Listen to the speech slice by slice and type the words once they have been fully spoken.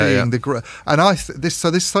seeing this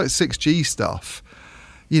 6G stuff,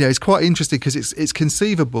 it's quite interesting because it's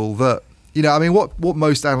conceivable that, I mean, what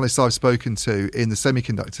most analysts I've spoken to in the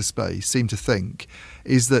semiconductor space seem to think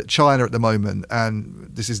is that China at the moment, and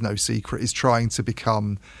this is no secret, is trying to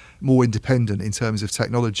become more independent in terms of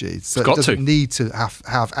technology. So it doesn't need to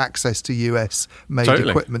have access to US-made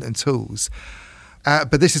equipment and tools.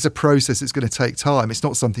 But this is a process that's going to take time. It's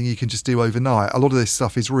not something you can just do overnight. A lot of this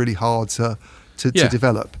stuff is really hard to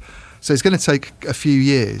develop. So it's going to take a few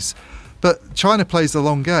years. But China plays the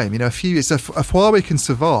long game. If Huawei can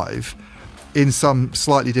survive in some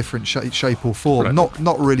slightly different shape or form,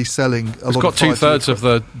 not really selling a lot of 5G. It's got 2/3 of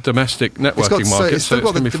the domestic networking market, it's still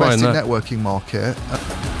got the domestic fine, networking market.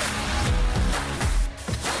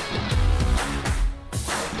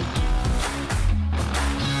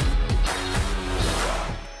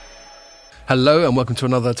 Hello and welcome to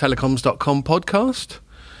another telecoms.com podcast.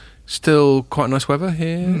 Still quite nice weather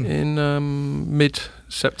here in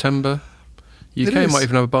mid-September. UK might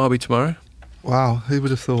even have a Barbie tomorrow. Wow, who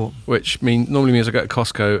would have thought? Which normally means I go to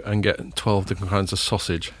Costco and get 12 different kinds of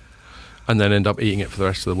sausage and then end up eating it for the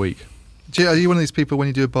rest of the week. Are you one of these people when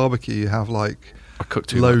you do a barbecue you have I cook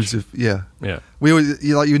too loads much. Of we always,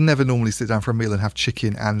 you would never normally sit down for a meal and have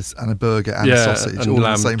chicken and a burger and a sausage and all in the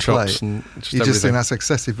lamb same chops plate. And you just think that's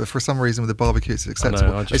excessive, but for some reason with the barbecue it's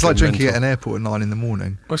acceptable. It's like drinking at an airport at 9 a.m.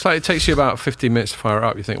 Well, it's like it takes you about 15 minutes to fire it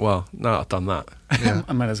up. You think, well, no, I've done that. Yeah.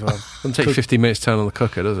 I might as well. It doesn't take 15 minutes to turn on the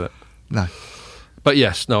cooker, does it? No. But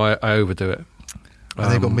yes, no, I overdo it.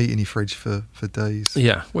 And they've got meat in your fridge for days.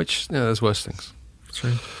 Yeah, which there's worse things.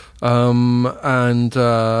 True. And it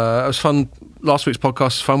was fun. Last week's podcast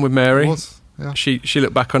was fun with Mary. It was, yeah. She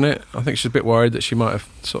looked back on it. I think she's a bit worried that she might have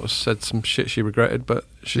sort of said some shit she regretted, but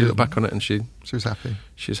she looked back on it and she was happy.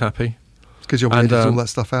 She's happy. It's because you'll edit all that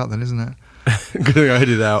stuff out then, isn't it? Good thing I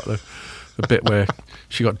edited out the bit where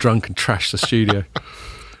she got drunk and trashed the studio.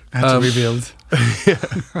 Had to rebuild.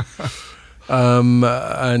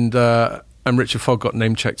 And Richard Fogg got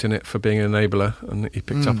name checked in it for being an enabler, and he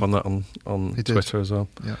picked up on that on Twitter as well.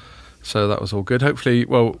 Yeah. So that was all good. Hopefully,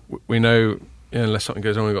 we know, unless something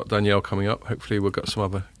goes on, we've got Danielle coming up. Hopefully we've got some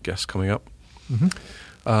other guests coming up.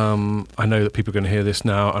 Mm-hmm. I know that people are going to hear this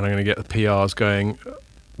now, and I'm going to get the PRs going.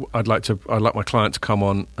 I'd like my client to come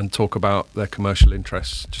on and talk about their commercial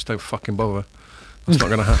interests. Just don't fucking bother. That's not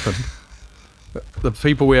going to happen. The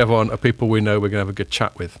people we have on are people we know we're going to have a good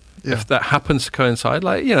chat with. Yeah. If that happens to coincide,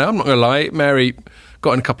 I'm not going to lie, Mary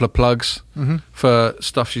got in a couple of plugs for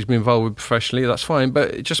stuff she's been involved with professionally, that's fine,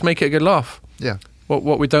 but just make it a good laugh. Yeah.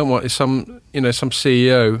 What we don't want is some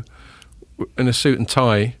CEO in a suit and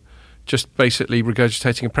tie just basically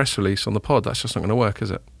regurgitating a press release on the pod. That's just not going to work,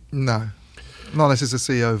 is it? No. Not unless it's a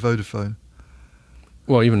CEO of Vodafone.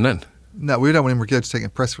 Well, even then. No, we don't want him regurgitating a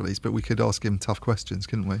press release, but we could ask him tough questions,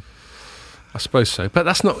 couldn't we? I suppose so, but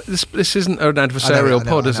that's not. This isn't an adversarial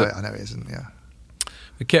pod, is it? I know it isn't. Yeah,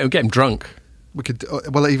 get him drunk. We could.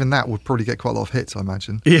 Well, even that would probably get quite a lot of hits, I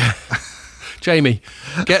imagine. Yeah, Jamie,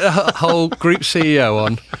 get a whole group CEO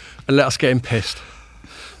on and let us get him pissed.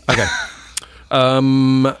 Okay.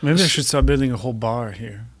 Maybe I should start building a whole bar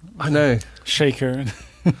here. I know. Shaker.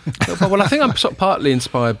 Well, I think I'm sort of partly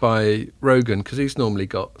inspired by Rogan because he's normally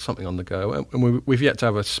got something on the go, and we've yet to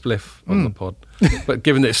have a spliff on the pod. But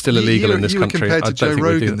given that it's still illegal in this country, you were compared to I don't Joe think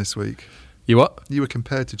Rogan this week. You what? You were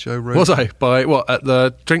compared to Joe Rogan. Was I? By what? At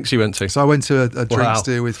the drinks you went to? So I went to a drinks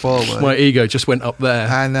deal with Huawei. My ego just went up there.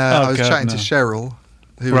 And I was chatting to Cheryl,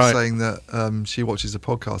 who was saying that she watches the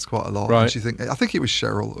podcast quite a lot. Right. And I think it was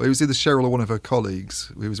Cheryl. It was either Cheryl or one of her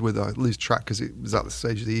colleagues who was with her. I lose track because it was at the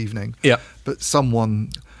stage of the evening. Yeah. But someone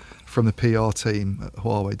from the PR team at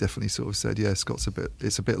Huawei definitely sort of said, yeah, Scott's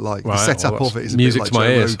it's a bit like, the setup of it is a bit like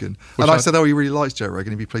Joe Rogan. And I said, he really likes Joe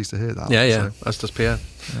Rogan, he'd be pleased to hear that. Yeah, as does Pierre.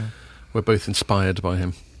 Yeah. We're both inspired by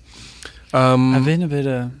him. I've been a bit,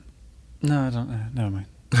 no, I don't know, never mind.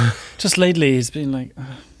 Just lately, he's been like...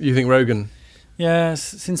 You think Rogan? Yeah,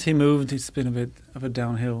 since he moved, it's been a bit of a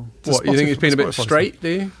downhill. What, you think he's been a bit straight, do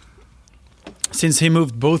you? Since he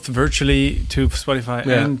moved both virtually to Spotify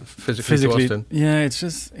and physically to Austin. Yeah, it's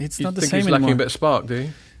not the same anymore. You think he's lacking a bit of spark, do you?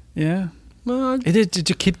 Yeah. Well, did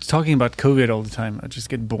you keep talking about COVID all the time? I just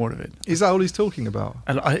get bored of it. Is that all he's talking about?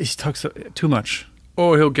 He talks too much.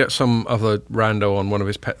 Or he'll get some other rando on one of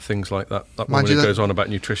his pet things like that. That one when he goes on about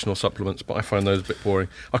nutritional supplements, but I find those a bit boring.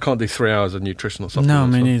 I can't do 3 hours of nutritional supplements. No,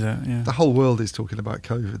 me neither. Yeah. The whole world is talking about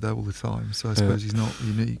COVID there all the time, so I suppose he's not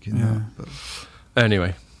unique in that. But.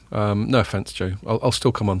 Anyway, no offence, Joe. I'll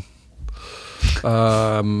still come on.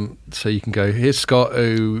 So you can go, here's Scott,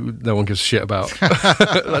 who no one gives a shit about.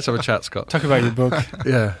 Let's have a chat, Scott. Talk about your book.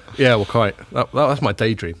 Yeah, well, quite. That's my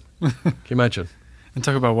daydream. Can you imagine? And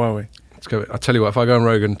talk about Huawei. Let's go. I'll tell you what, if I go on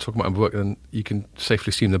Rogan and talk about my book, then you can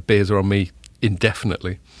safely assume the beers are on me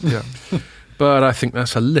indefinitely. Yeah. But I think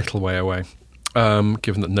that's a little way away,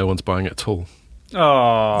 given that no one's buying it at all.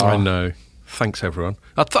 Oh, I know. Thanks, everyone.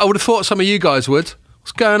 I would have thought some of you guys would.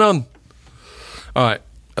 What's going on? All right,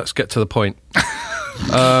 let's get to the point.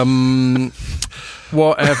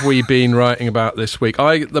 What have we been writing about this week?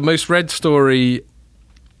 The most read story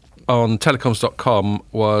on telecoms.com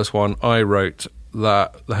was one I wrote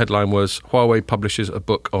that the headline was Huawei publishes a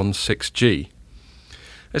book on 6G.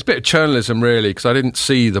 It's a bit of journalism, really, because I didn't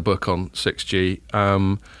see the book on 6G.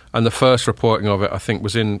 And the first reporting of it, I think,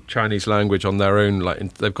 was in Chinese language on their own,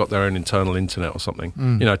 they've got their own internal internet or something.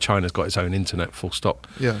 You know, China's got its own internet, full stop.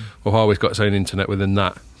 Yeah. Well, Huawei's got its own internet within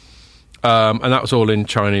that. And that was all in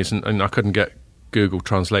Chinese, and I couldn't get Google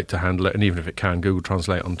Translate to handle it. And even if it can, Google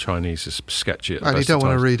Translate on Chinese is sketchy at the And you best don't of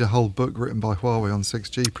want to times. read a whole book written by Huawei on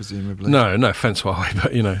 6G, presumably. No offence, Huawei,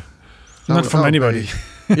 but, you know. not from anybody.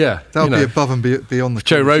 Yeah. That would you be know. above and beyond the...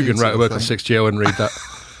 Joe Rogan route wrote a book on 6G, I wouldn't read that.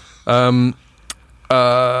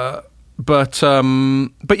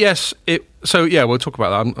 But yes, we'll talk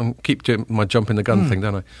about that. I'm keep doing my jumping the gun thing,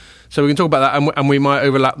 don't I? So we can talk about that, and we might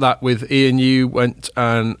overlap that with Ian. You went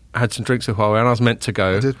and had some drinks with Huawei, and I was meant to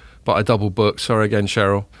go, I did. but I double booked. Sorry again,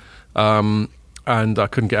 Cheryl. And I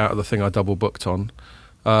couldn't get out of the thing I double booked on.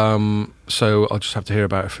 So I'll just have to hear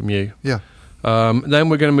about it from you. Yeah. Then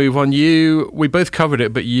we're going to move on. We both covered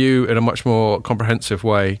it, but you in a much more comprehensive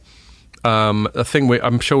way. A thing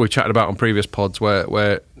I'm sure we chatted about on previous pods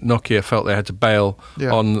where Nokia felt they had to bail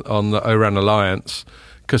on the O-RAN alliance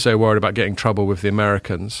because they were worried about getting trouble with the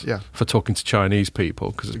Americans for talking to Chinese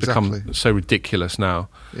people, because it's become so ridiculous now.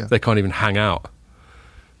 Yeah. They can't even hang out.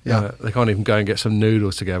 Yeah. They can't even go and get some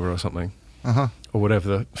noodles together or something. Uh-huh. Or whatever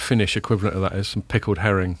the Finnish equivalent of that is, some pickled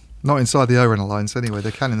herring. Not inside the O-RAN alliance anyway.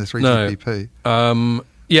 They can in the 3GPP.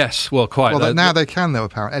 Yes, well, quite. Well, now they can, though,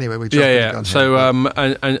 apparently. Anyway, we jumped the gun So,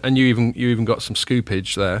 here, and you even got some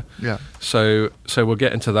scoopage there. Yeah. So we'll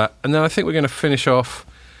get into that, and then I think we're going to finish off.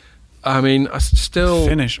 I mean, I still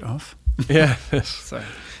Finish off. Yeah. Sorry.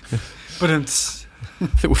 But it's... I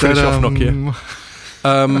think we'll finish off Nokia.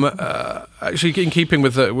 Actually, in keeping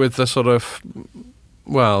with the sort of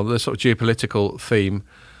the sort of geopolitical theme,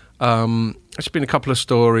 there's been a couple of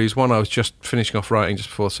stories. One I was just finishing off writing just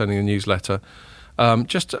before sending the newsletter,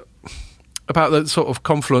 just about the sort of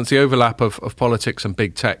confluence, the overlap of politics and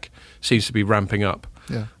big tech seems to be ramping up.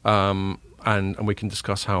 Yeah. And we can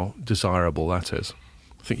discuss how desirable that is.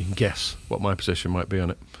 I think you can guess what my position might be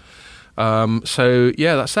on it. That's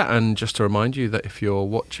that. And just to remind you that if you're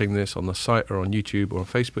watching this on the site or on YouTube or on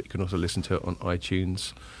Facebook, you can also listen to it on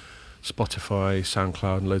iTunes, Spotify,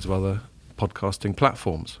 SoundCloud, and loads of other podcasting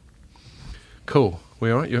platforms. Cool.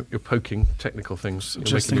 We all right? You're poking technical things. You're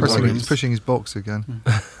Just making me worry. He's pushing his box again.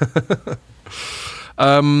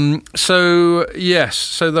 So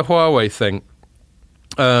the Huawei thing.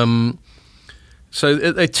 So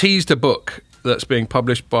they teased a book that's being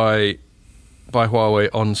published by Huawei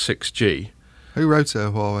on 6G. Who wrote it,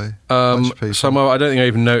 Huawei? Bunch of people. Some I don't think I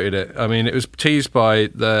even noted it. I mean, it was teased by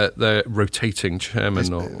the rotating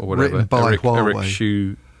chairman or whatever. Written by Eric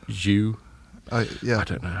Huawei. Xu. Yeah. I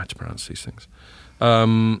don't know how to pronounce these things.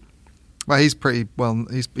 Well, he's pretty well.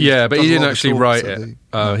 He's but he done a didn't lot of actually talks write at it.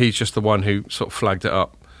 the- He's just the one who sort of flagged it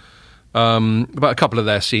up. About a couple of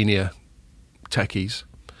their senior techies.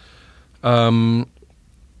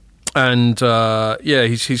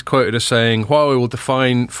 He's quoted as saying, Huawei will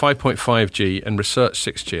define 5.5G and research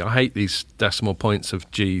 6G. I hate these decimal points of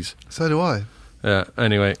Gs. So do I. Yeah,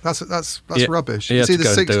 anyway. That's Yeah, rubbish. he had It's to either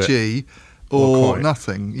go and do 6G Or or quite.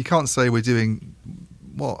 nothing. You can't say we're doing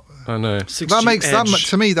what. I know. 6G That makes Edge.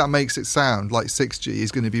 to me that makes it sound like 6G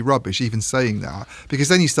is going to be rubbish. Even saying that, because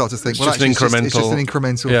then you start to think, It's well, just actually, an it's just an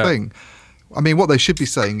incremental- incremental Yeah. thing. I mean, what they should be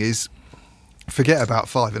saying is, forget about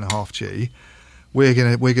 5.5G. We're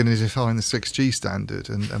gonna define the 6G standard,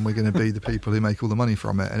 and we're going to be the people who make all the money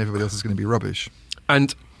from it, and everybody else is going to be rubbish.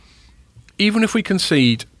 And even if we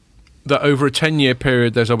concede that over a 10-year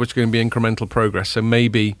period there's obviously going to be incremental progress, so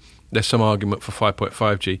maybe there's some argument for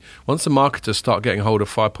 5.5G. Once the marketers start getting hold of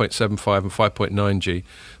 5.75 and 5.9G,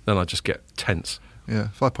 then I just get tense. Yeah,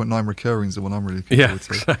 5.9 recurring is the one I'm really looking Yeah, forward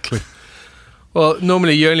to. exactly. Well,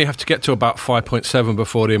 normally you only have to get to about 5.7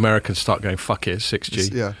 before the Americans start going, fuck it,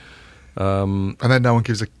 6G. Yeah. And then no one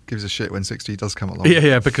gives a shit when 6G does come along.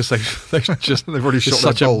 Yeah, because they just They've already it's shot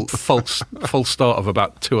such their a bolt. false start of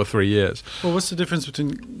about 2 or 3 years. Well, what's the difference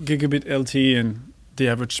between gigabit LTE and the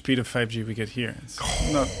average speed of 5G we get here? It's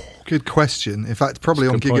not... Good question. In fact, probably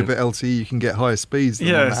That's on a good point. gigabit LTE you can get higher speeds than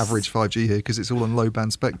on Yes. average 5G here because it's all on low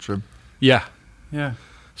band spectrum. Yeah. Yeah.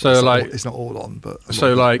 So it's not all on, but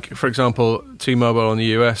so like for example, T-Mobile in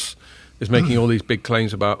the US is making all these big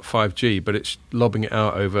claims about 5G, but it's lobbing it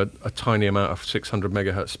out over a tiny amount of 600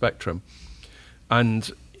 megahertz spectrum.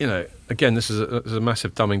 And again, this is a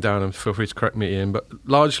massive dumbing down, and feel free to correct me, Ian, but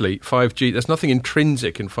largely 5G, there's nothing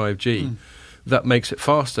intrinsic in 5G that makes it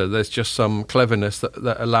faster. There's just some cleverness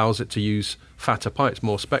that allows it to use fatter pipes,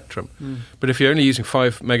 more spectrum. But if you're only using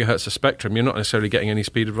 5 megahertz of spectrum, you're not necessarily getting any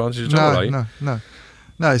speed advantage at all, are you?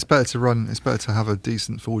 No, it's better to have a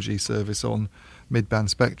decent 4G service on mid-band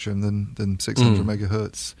spectrum than 600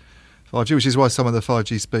 megahertz 5G, which is why some of the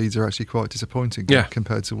 5G speeds are actually quite disappointing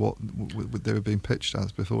compared to what they were being pitched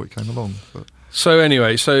as before it came along. But. So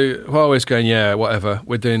anyway, Huawei's going, whatever.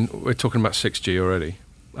 We're talking about 6G already.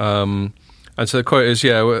 And so the quote is,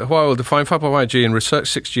 Huawei will define 5G and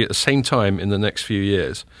research 6G at the same time in the next few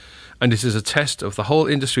years. And it is a test of the whole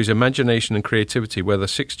industry's imagination and creativity whether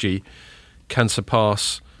 6G can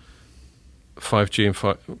surpass 5G and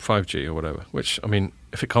 5G or whatever, which, I mean,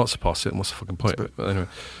 if it can't surpass it, what's the fucking point? But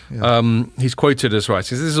anyway, he's quoted as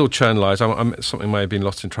writing, this is all channelized. Something may have been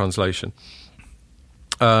lost in translation.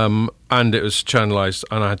 And it was channelized,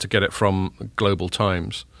 and I had to get it from Global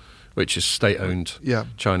Times, which is state-owned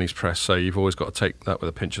Chinese press, so you've always got to take that with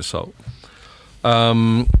a pinch of salt.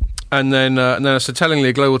 And then so tellingly,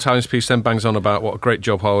 a Global Times piece then bangs on about what a great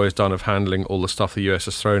job Huawei has done of handling all the stuff the US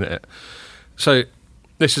has thrown at it. So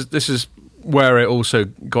this is where it also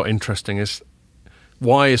got interesting, is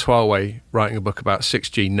why is Huawei writing a book about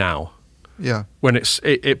 6G now? Yeah. When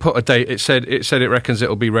it put a date, it said it reckons it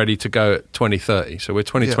will be ready to go at 2030. So we're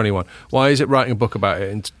 2021. Yeah. Why is it writing a book about it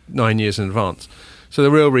in 9 years in advance? So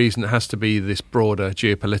the real reason has to be this broader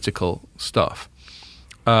geopolitical stuff.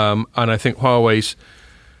 And I think Huawei's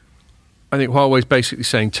basically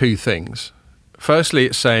saying two things. Firstly,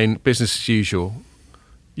 it's saying business as usual.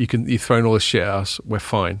 You've thrown all this shit at us. We're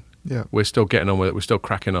fine. Yeah. We're still getting on with it. We're still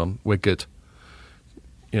cracking on. We're good.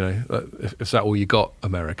 Is that all you got,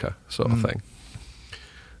 America, sort of thing.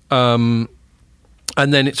 And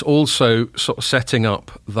then it's also sort of setting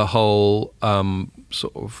up the whole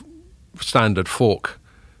sort of standard fork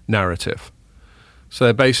narrative. So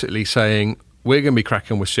they're basically saying, we're going to be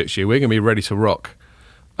cracking with 6G. We're going to be ready to rock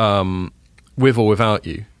with or without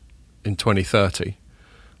you in 2030.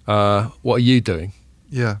 What are you doing?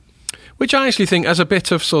 Yeah. Which I actually think, as a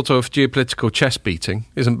bit of sort of geopolitical chest beating,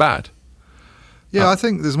 isn't bad. Yeah, I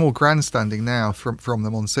think there's more grandstanding now from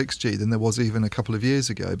them on 6G than there was even a couple of years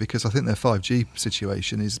ago, because I think their 5G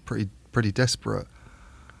situation is pretty desperate.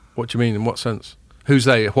 What do you mean? In what sense? Who's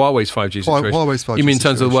they? Huawei's 5G situation? Huawei's 5G You mean in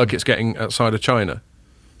terms situation. of the work it's getting outside of China?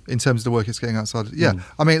 In terms of the work it's getting outside of... Yeah.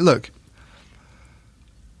 I mean, look,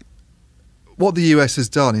 what the US has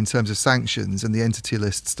done in terms of sanctions and the entity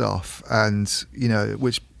list stuff, and,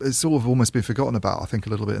 which has sort of almost been forgotten about, I think, a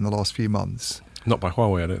little bit in the last few months... Not by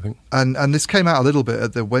Huawei, I don't think. And this came out a little bit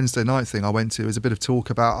at the Wednesday night thing I went to. There was a bit of talk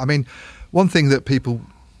about... I mean, one thing that people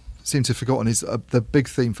seem to have forgotten is the big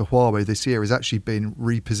theme for Huawei this year has actually been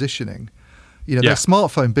repositioning. Their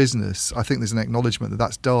smartphone business, I think there's an acknowledgement that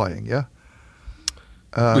that's dying, yeah?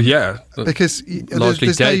 Because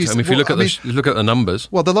largely dead. I mean, if you look at the numbers.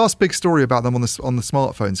 Well, the last big story about them on the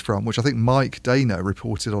smartphones front, which I think Mike Dana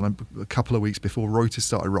reported on a couple of weeks before Reuters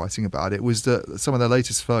started writing about it, was that some of their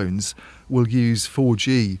latest phones will use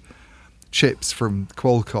 4G chips from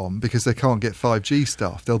Qualcomm because they can't get 5G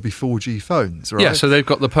stuff. They'll be 4G phones, right? Yeah, so they've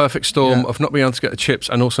got the perfect storm of not being able to get the chips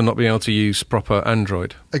and also not being able to use proper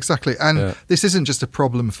Android. Exactly. And this isn't just a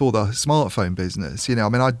problem for the smartphone business. I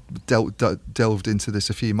mean, I delved into this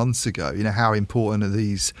a few months ago, how important are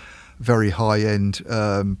these very high-end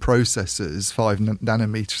processors, 5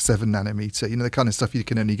 nanometer, 7 nanometer, the kind of stuff you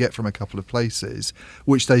can only get from a couple of places,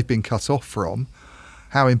 which they've been cut off from.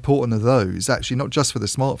 How important are those, actually, not just for the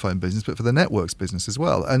smartphone business, but for the networks business as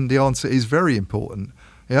well? And the answer is very important.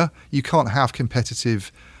 Yeah, you can't have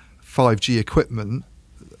competitive 5G equipment,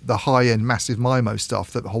 the high-end massive MIMO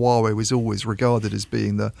stuff that Huawei was always regarded as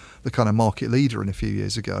being the kind of market leader in a few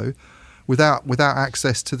years ago, without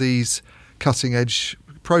access to these cutting-edge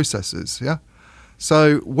processors. Yeah,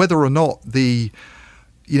 so whether or not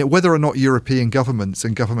European governments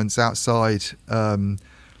and governments outside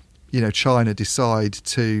China decide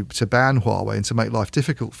to ban Huawei and to make life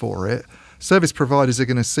difficult for it, service providers are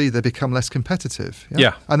going to see they become less competitive.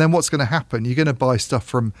 Yeah. And then what's going to happen? You're going to buy stuff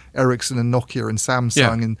from Ericsson and Nokia and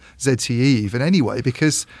Samsung and ZTE even anyway,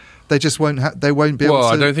 because they just won't be able to... Well,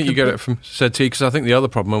 I don't think you get it from ZTE, because I think the other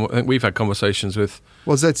problem, I think we've had conversations with...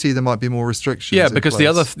 Well, ZTE, there might be more restrictions. Yeah, because the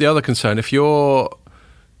other concern, if you're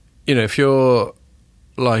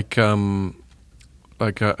like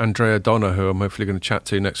like Andrea Donna, who I'm hopefully going to chat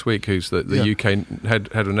to next week, who's the UK head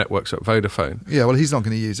of networks at Vodafone. Yeah, well, he's not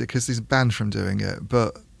going to use it because he's banned from doing it.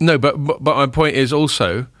 But no, but my point is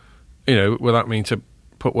also, without meaning to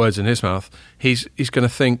put words in his mouth, he's going to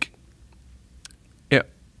think,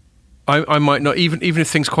 I might not, even if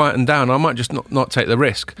things quieten down, I might just not take the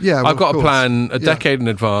risk. Yeah, well, I've got to plan a decade in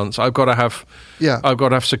advance. I've got to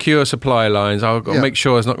have secure supply lines. I've got to make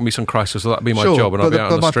sure there's not going to be some crisis. So that'll be my job, and I'll be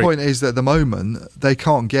out on the street. But my point is that at the moment they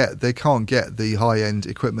can't get the high end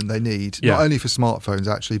equipment they need, not only for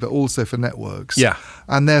smartphones actually, but also for networks. Yeah,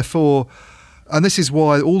 and therefore, and this is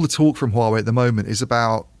why all the talk from Huawei at the moment is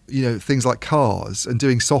about things like cars and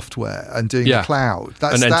doing software and doing the cloud.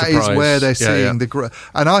 That is where they're seeing the growth.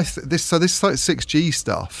 And this like 6G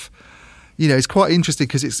stuff, is quite interesting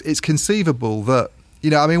because it's conceivable that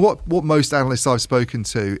what most analysts I've spoken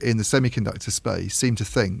to in the semiconductor space seem to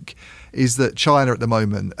think is that China at the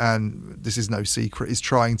moment, and this is no secret, is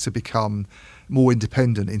trying to become more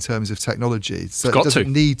independent in terms of technology. So it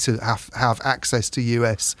doesn't need to have access to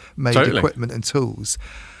US made equipment and tools.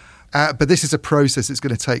 But this is a process that's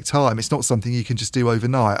going to take time. It's not something you can just do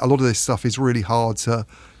overnight. A lot of this stuff is really hard to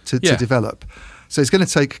develop. So it's going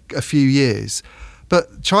to take a few years.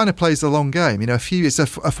 But China plays the long game. If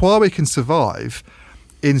Huawei can survive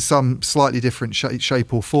in some slightly different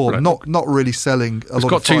shape or form, not really selling a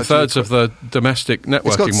lot of 5G. It's got 2/3 of the domestic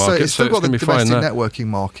networking market, it's still got the domestic networking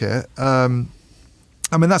market.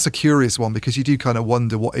 That's a curious one because you do kind of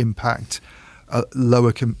wonder what impact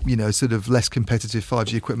lower, sort of less competitive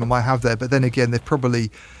 5G equipment might have there. But then again, there's probably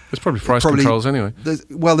price controls anyway.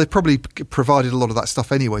 They've probably provided a lot of that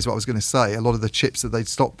stuff anyway, is what I was going to say. A lot of the chips that they'd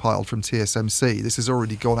stockpiled from TSMC, this has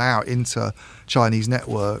already gone out into Chinese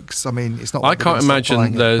networks. I mean, it's not. I can't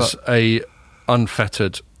imagine there's a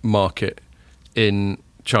unfettered market in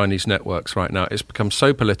Chinese networks right now. It's become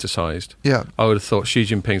so politicized. Yeah, I would have thought Xi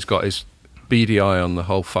Jinping's got his beady eye on the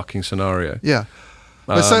whole fucking scenario. Yeah.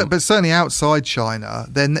 But certainly outside China,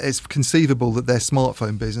 then it's conceivable that their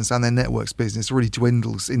smartphone business and their networks business really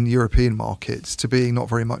dwindles in European markets to being not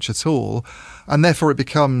very much at all. And therefore it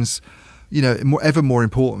becomes, ever more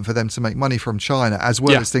important for them to make money from China, as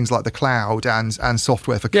well as things like the cloud and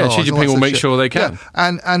software for cars. Yeah, Xi Jinping will make sure they can.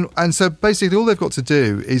 Yeah. And so basically all they've got to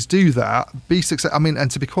do is do that, be successful. I mean, and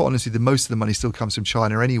to be quite honest, most of the money still comes from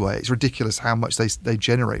China anyway. It's ridiculous how much they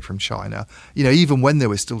generate from China. Even when they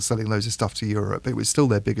were still selling loads of stuff to Europe, it was still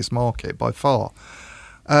their biggest market by far.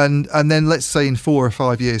 And then let's say in 4 or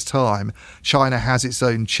 5 years' time, China has its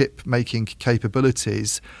own chip making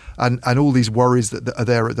capabilities, and all these worries that are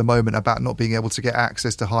there at the moment about not being able to get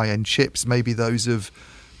access to high end chips, maybe those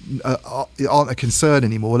aren't a concern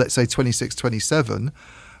anymore. Let's say 26, 27,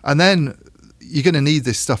 and then you're going to need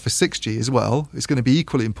this stuff for 6G as well. It's going to be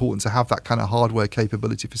equally important to have that kind of hardware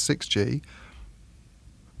capability for 6G.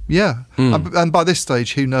 Yeah, and by this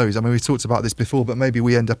stage, who knows? I mean, we've talked about this before, but maybe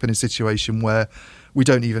we end up in a situation where we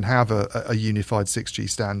don't even have a unified 6G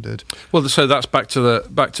standard. Well, so that's back to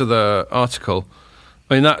the article.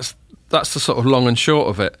 I mean, that's the sort of long and short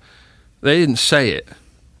of it. They didn't say it.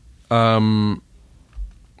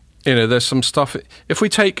 There's some stuff. If we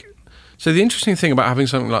take, so the interesting thing about having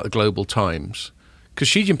something like the Global Times, because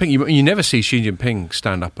Xi Jinping, you never see Xi Jinping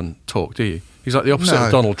stand up and talk, do you? He's like the opposite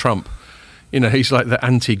of Donald Trump. He's like the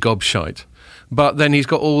anti-gobshite. But then he's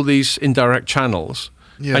got all these indirect channels.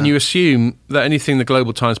 Yeah. And you assume that anything the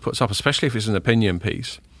Global Times puts up, especially if it's an opinion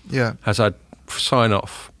piece, has had sign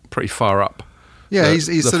off pretty far up. Yeah,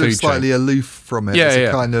 he's sort of slightly aloof from it. He's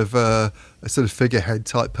a kind of a sort of figurehead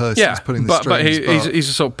type person who's putting the strings. But he's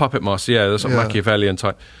a sort of puppet master. Yeah, the sort of Machiavellian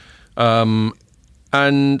type. And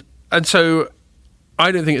so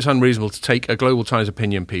I don't think it's unreasonable to take a Global Times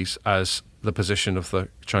opinion piece as the position of the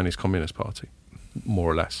Chinese Communist Party,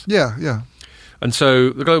 more or less. Yeah, yeah. And so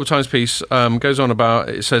the Global Times piece goes on about,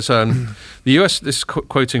 it says, the US, this is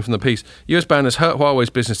quoting from the piece, US ban has hurt Huawei's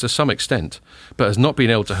business to some extent, but has not been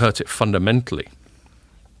able to hurt it fundamentally.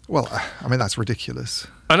 Well, I mean, that's ridiculous.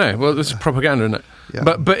 I know. Well, this is propaganda, isn't it?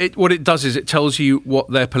 Yeah. But what it does is it tells you what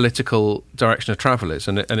their political direction of travel is,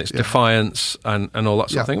 and it's defiance and all that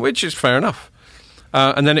sort of thing, which is fair enough.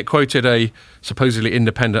 And then it quoted a supposedly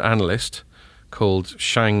independent analyst called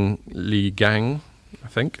Shang Ligang, I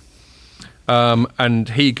think. And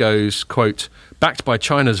he goes, quote, backed by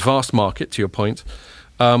China's vast market, to your point,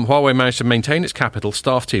 Huawei managed to maintain its capital,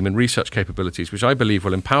 staff team and research capabilities, which I believe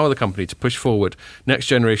will empower the company to push forward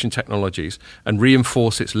next-generation technologies and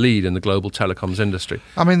reinforce its lead in the global telecoms industry.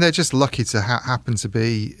 I mean, they're just lucky to happen to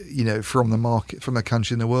be, from the market, from a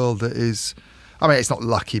country in the world that is... I mean, it's not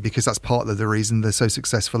lucky because that's part of the reason they're so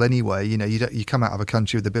successful anyway. You come out of a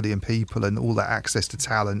country with 1 billion people and all that access to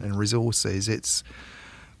talent and resources. It's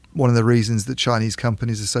one of the reasons that Chinese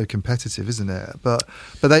companies are so competitive, isn't it? But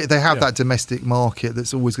they have that domestic market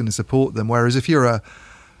that's always going to support them. Whereas if you're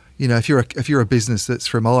a business that's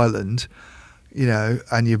from Ireland,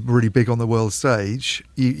 and you're really big on the world stage,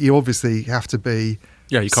 you obviously have to be.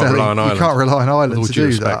 Yeah, you can't rely on Ireland. You can't rely on Ireland to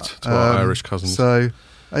do that. To our Irish cousins. So,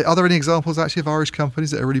 are there any examples actually of Irish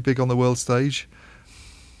companies that are really big on the world stage?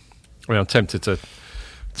 I mean, I'm tempted to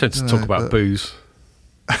talk about booze.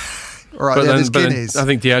 All right, there's Guinness. I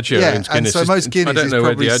think Diageo owns Guinness. And so most Guinness is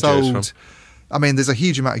probably sold. From. I mean, there's a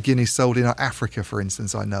huge amount of Guinness sold in Africa, for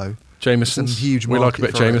instance. I know. Jameson's. Huge we like a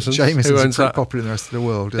bit Jameson's. Jameson's are pretty popular in the rest of the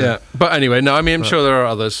world. Yeah. But anyway, no, I mean, I'm sure there are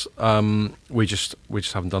others. We just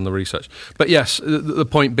haven't done the research. But yes, the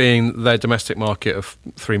point being, their domestic market of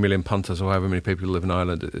 3 million punters, or however many people live in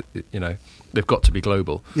Ireland, they've got to be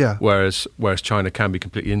global. Yeah. Whereas China can be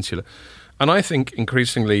completely insular. And I think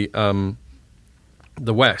increasingly the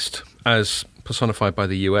West, as personified by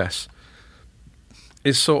the US,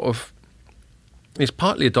 is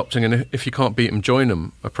partly adopting an if you can't beat them, join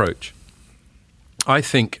them approach. I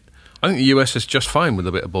think the US is just fine with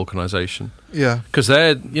a bit of balkanisation. Yeah, because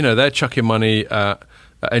they're chucking money at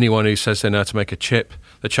anyone who says they know how to make a chip.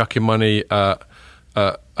 They're chucking money at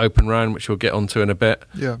Open RAN, which we'll get onto in a bit.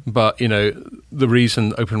 Yeah. But the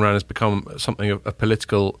reason Open RAN has become something of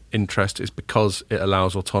political interest is because it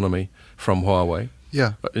allows autonomy from Huawei.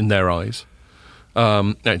 Yeah, in their eyes.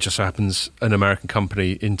 It just so happens an American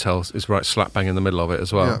company, Intel, is right slap bang in the middle of it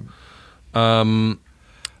as well. Yeah.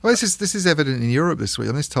 Well, this is evident in Europe this week,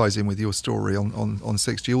 and this ties in with your story on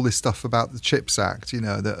 6G. All this stuff about the CHIPS Act,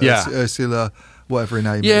 Ursula, whatever her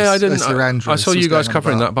name is. Yeah, Ursula Andress. I saw you guys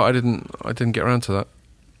covering that, but I didn't get around to that.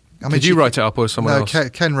 I mean, did you write it up or someone else? No,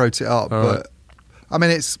 Ken wrote it up, but I mean,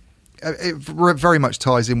 it very much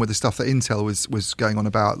ties in with the stuff that Intel was going on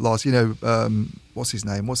about last. What's his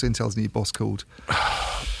name? What's Intel's new boss called?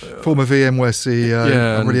 Former VMware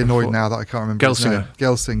CEO. I'm really annoyed now that I can't remember his name.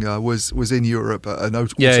 Gelsinger was in Europe at an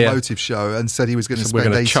automotive show and said he was going to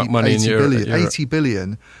spend 80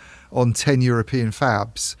 billion on 10 European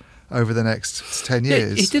fabs over the next 10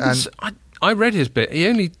 years. He didn't. I read his bit. He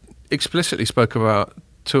only explicitly spoke about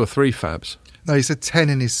 2 or 3 fabs. No, he said 10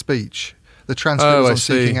 in his speech. The transcript was on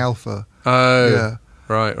Seeking Alpha. Oh, yeah.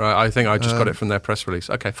 Right. I think I just got it from their press release.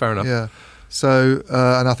 Okay, fair enough. Yeah. So,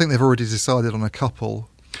 and I think they've already decided on a couple.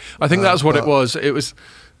 I think that's what it was.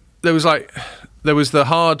 There was the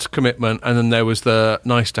hard commitment, and then there was the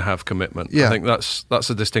nice to have commitment. Yeah. I think that's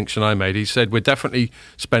a distinction I made. He said we're definitely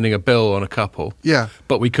spending a bill on a couple. Yeah.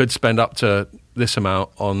 But we could spend up to this amount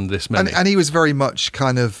on this many. And he was very much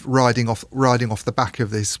kind of riding off the back of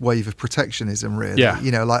this wave of protectionism, really. Yeah.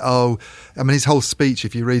 His whole speech,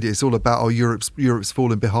 if you read it, it's all about Europe's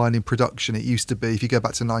fallen behind in production. It used to be, if you go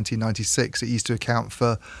back to 1996, it used to account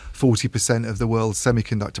for 40% of the world's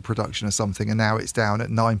semiconductor production or something, and now it's down at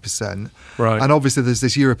 9%. Right. And obviously there's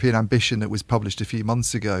this European ambition that was published a few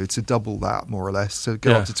months ago to double that, more or less, to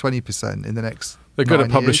go up to 20% in the next They're good at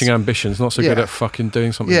publishing ambitions, not so good at fucking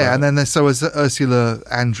doing something. Yeah, and then as Ursula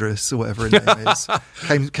Andress, or whatever her name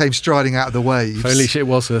is, came striding out of the waves. If only it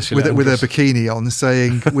was Ursula with her bikini on,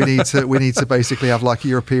 saying we need to basically have like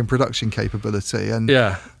European production capability. And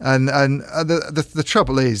the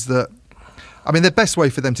trouble is that, I mean, the best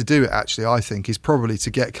way for them to do it, actually, I think, is probably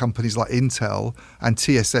to get companies like Intel and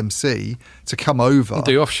TSMC to come over and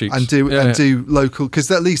do offshoots and do local,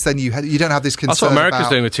 because at least then you don't have this concern. That's what America's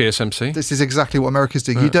doing with TSMC. This is exactly what America's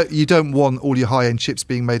doing. Yeah. You don't want all your high end chips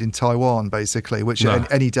being made in Taiwan, basically, which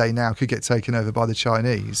any day now could get taken over by the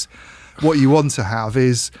Chinese. What you want to have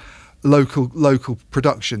is local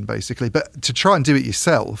production, basically, but to try and do it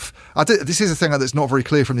yourself. This is a thing that's not very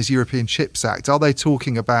clear from this European Chips Act. Are they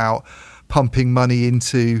talking about pumping money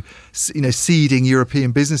into, seeding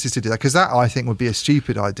European businesses to do that? Because that, I think, would be a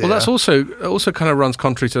stupid idea. Well, that also kind of runs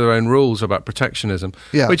contrary to their own rules about protectionism,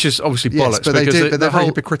 which is obviously bollocks. But they're very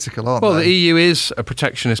hypocritical, aren't they? Well, the EU is a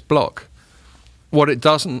protectionist bloc. What it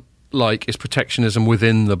doesn't like is protectionism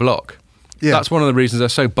within the bloc. Yeah. That's one of the reasons they're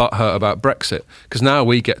so butthurt about Brexit, because now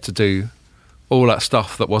we get to do all that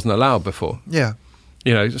stuff that wasn't allowed before. Yeah.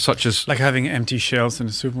 Such as... like having empty shelves in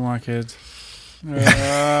the supermarket.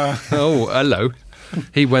 Oh, hello.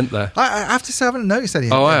 He went there. I have to say, I haven't noticed any.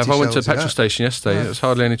 Oh, I have. I went to a petrol station yesterday. There was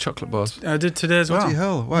hardly any chocolate bars. I did today as well. Bloody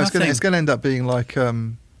hell. Well, it's going to end up being like... I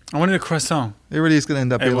wanted a croissant. It really is going to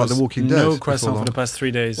end up being like The Walking Dead. No croissant for the past 3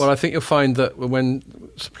 days. Well, I think you'll find that when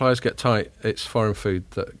supplies get tight, it's foreign food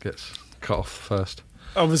that gets cut off first.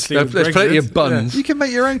 Obviously, there's plenty of buns. Yeah. You can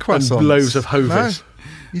make your own croissants. And loaves of Hovis. No?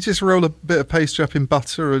 You just roll a bit of pastry up in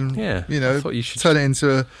butter and, turn it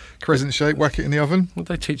into a crescent shape, whack it in the oven. What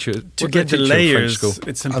they teach you? To get the layers,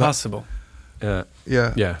 it's impossible. Yeah.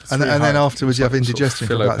 Yeah. And Three then hard. afterwards you have It's like sort of indigestion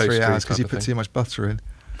for about filo 3 pastry hours because type you of put thing. too much butter in.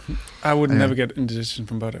 I would Anyway. never get indigestion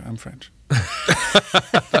from butter. I'm French.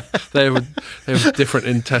 They have different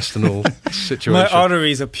intestinal My situations.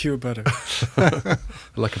 arteries are pure butter.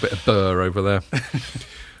 Like a bit of burr over there.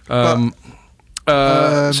 But,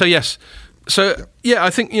 So yes, so yeah, I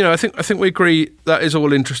think we agree that is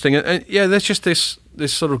all interesting, and yeah, there's just this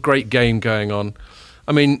sort of great game going on.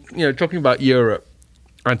 I mean, talking about Europe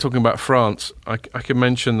and talking about France, I can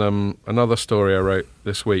mention another story I wrote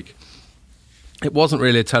this week. It wasn't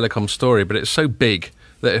really a telecom story, but it's so big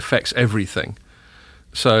that it affects everything.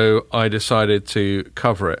 So I decided to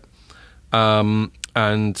cover it. And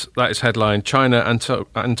that is headline, China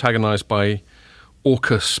antagonized by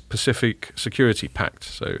AUKUS Pacific Security Pact,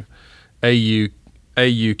 so AUKUS,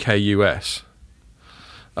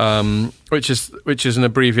 which is an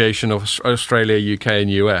abbreviation of Australia, UK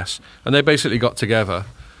and US. And they basically got together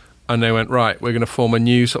and they went, right, we're going to form a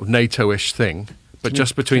new sort of NATO-ish thing, but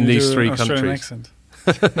just between these three countries.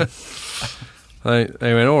 They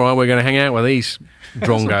went, all right, we're going to hang out with these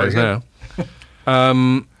drongos now.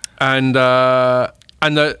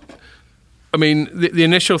 The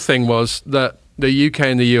initial thing was that the UK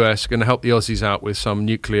and the US are going to help the Aussies out with some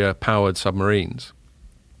nuclear-powered submarines,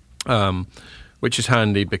 which is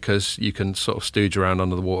handy because you can sort of stooge around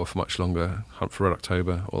under the water for much longer, hunt for Red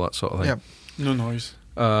October, all that sort of thing. Yeah. No noise.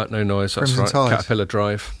 No noise, that's Crimson right. Tide. Caterpillar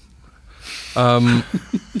Drive.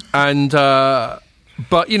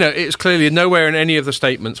 But, it's clearly nowhere in any of the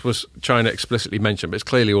statements was China explicitly mentioned, but it's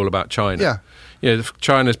clearly all about China. Yeah.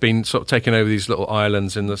 China's been sort of taking over these little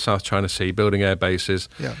islands in the South China Sea, building air bases.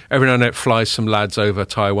 Yeah. Every now and then it flies some lads over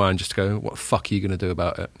Taiwan just to go, what the fuck are you going to do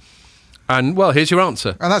about it? And, well, here's your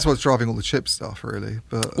answer. And that's what's driving all the chip stuff, really.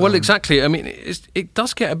 But Well, exactly. I mean, it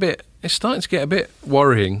does get it's starting to get a bit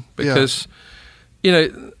worrying because,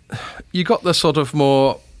 you got the sort of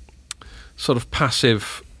more sort of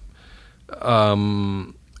passive,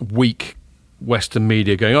 weak Western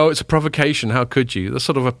media going, oh, it's a provocation, how could you? The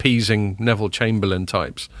sort of appeasing Neville Chamberlain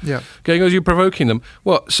types. Yeah. Going, oh, you're provoking them.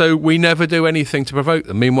 What? So we never do anything to provoke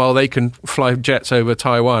them. Meanwhile, they can fly jets over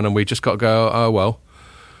Taiwan and we just got to go, oh, well,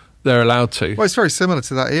 they're allowed to. Well, it's very similar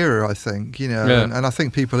to that era, I think, and I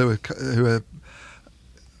think people who are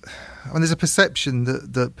I mean, there's a perception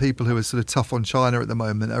that people who are sort of tough on China at the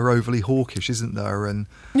moment are overly hawkish, isn't there? And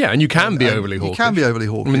you can be overly hawkish. You can be overly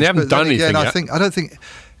hawkish. I mean, they haven't done anything yet. I don't think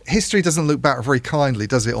history doesn't look back very kindly,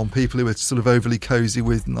 does it, on people who are sort of overly cosy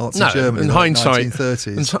with Nazi Germany in the hindsight,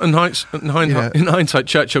 1930s. In hindsight,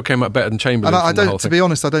 Churchill came out better than Chamberlain. And the whole to thing. be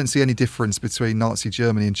honest, I don't see any difference between Nazi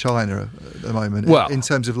Germany and China at the moment. Well, in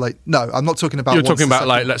terms of no, I'm not talking about. You're talking about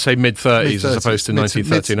let's say mid-30s as opposed to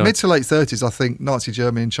 1939. Mid to late 30s, I think Nazi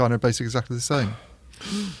Germany and China are basically exactly the same.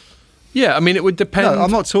 Yeah, I mean, it would depend. No,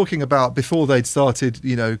 I'm not talking about before they'd started,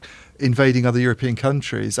 invading other European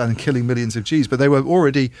countries and killing millions of Jews, but they were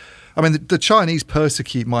already. I mean, the Chinese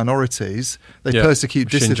persecute minorities. They persecute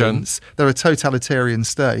dissidents. Xinjiang. They're a totalitarian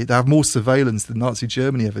state. They have more surveillance than Nazi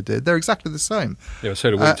Germany ever did. They're exactly the same. Yeah,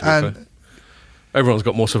 so do we. To be fair. Everyone's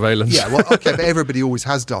got more surveillance. Yeah, well, okay, but everybody always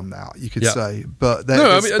has done that, you could say. But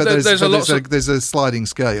there's a sliding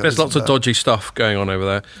scale. There's lots of dodgy stuff going on over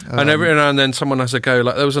there, and every now and then someone has a go.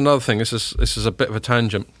 Like there was another thing. This is a bit of a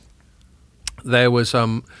tangent. There's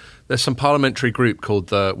some parliamentary group called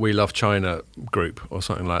the We Love China group or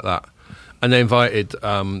something like that, and they invited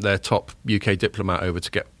their top UK diplomat over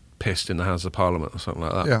to get pissed in the House of Parliament or something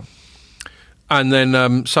like that. Yeah, and then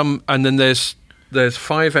there's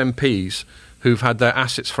 5 MPs who've had their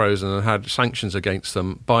assets frozen and had sanctions against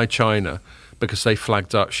them by China because they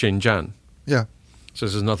flagged up Xinjiang. Yeah. So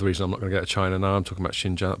this is another reason I'm not going to go to China now. I'm talking about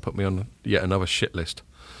Xinjiang. That put me on yet another shit list.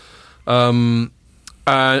 And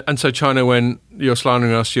so China went, you're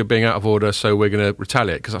slandering us, you're being out of order, so we're going to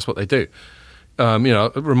retaliate, because that's what they do.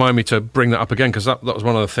 Remind me to bring that up again, because that was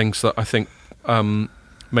one of the things that I think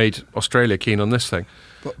made Australia keen on this thing.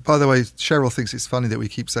 But, by the way, Cheryl thinks it's funny that we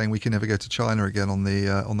keep saying we can never go to China again on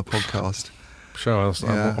the podcast. Sure,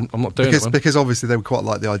 I'm not doing it. Because obviously they would quite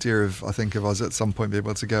like the idea of us at some point being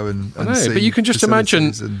able to go and see. But you can just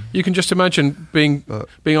imagine. You can just imagine being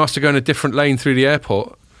asked to go in a different lane through the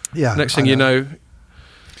airport. Yeah. Next thing you know.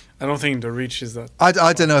 I don't think the reach is that. I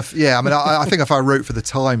don't know if. Yeah, I mean, I think if I wrote for the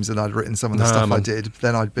Times and I'd written some of the stuff I did,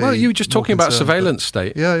 then I'd be. Well, you were just talking about surveillance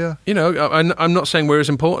state. Yeah. I'm not saying we're as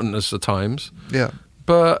important as the Times. Yeah.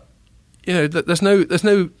 But there's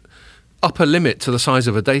no upper limit to the size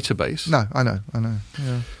of a database. No, I know.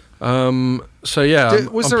 Yeah. I'm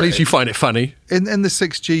pleased you find it funny. In the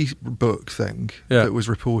 6G book thing that was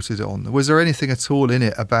reported on, was there anything at all in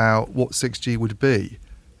it about what 6G would be?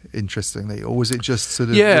 interestingly, or was it just sort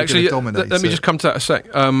of yeah? Actually, dominate let me just come to that a sec.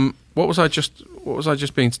 What was I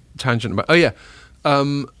just being tangent about? Oh yeah.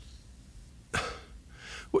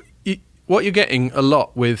 What you're getting a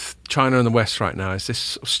lot with China and the West right now is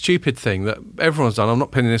this stupid thing that everyone's done. I'm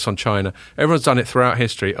not pinning this on China. Everyone's done it throughout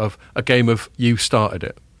history of a game of you started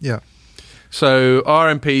it. Yeah. So our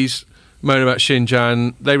MPs moan about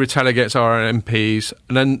Xinjiang, they retaliate against our MPs,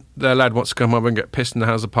 and then their lad wants to come up and get pissed in the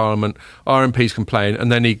House of Parliament. Our MPs complain,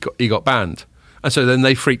 and then he got banned. And so then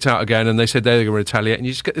they freaked out again, and they said they're going to retaliate, and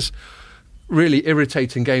you just get this really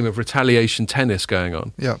irritating game of retaliation tennis going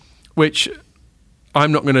on. Yeah. Which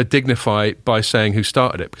I'm not going to dignify by saying who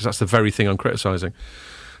started it, because that's the very thing I'm criticising.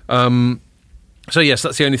 So yes,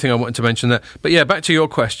 that's the only thing I wanted to mention there. But yeah, back to your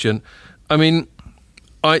question. I mean,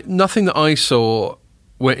 nothing that I saw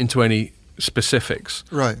went into any specifics.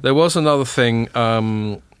 Right. There was another thing.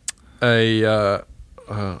 I've gone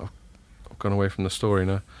away from the story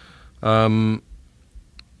now.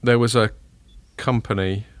 There was a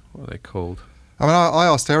company. What are they called? I mean, I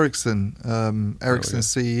asked Ericsson's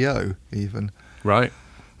CEO even. Right.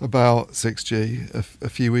 About 6G a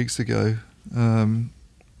few weeks ago, and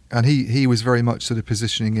he was very much sort of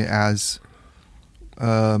positioning it as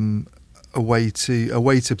a way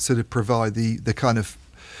to sort of provide the kind of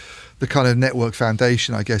network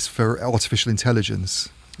foundation, I guess, for artificial intelligence.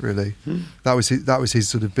 Really, that was his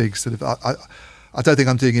sort of big sort of. I don't think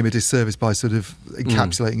I'm doing him a disservice by sort of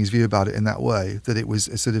encapsulating his view about it in that way. That it was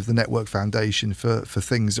a sort of the network foundation for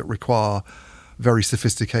things that require very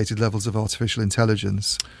sophisticated levels of artificial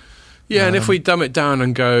intelligence. Yeah, and if we dumb it down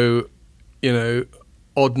and go,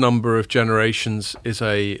 odd number of generations is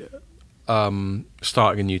a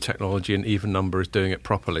starting a new technology, and even number is doing it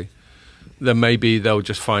properly, then maybe they'll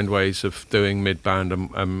just find ways of doing mid-band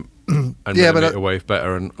and millimetre wave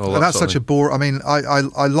better and all that. And that's such a bore. I mean,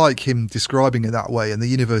 I like him describing it that way. And the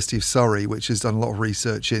University of Surrey, which has done a lot of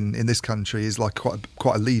research in this country, is like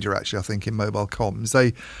quite a leader, actually, I think, in mobile comms.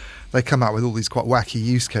 They come out with all these quite wacky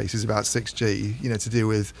use cases about 6G, to do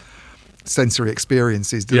with sensory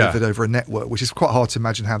experiences delivered over a network, which is quite hard to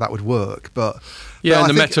imagine how that would work. But the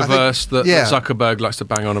metaverse that Zuckerberg likes to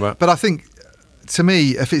bang on about. But I think, to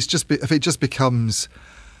me, if it just becomes,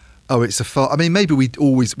 maybe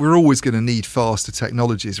we're always going to need faster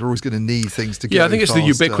technologies. We're always going to need things to get. Yeah, I think it's faster. The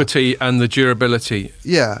ubiquity and the durability.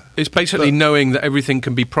 Yeah, it's basically knowing that everything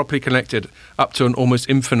can be properly connected up to an almost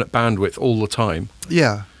infinite bandwidth all the time.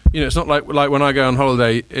 Yeah. It's not like when I go on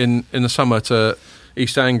holiday in the summer to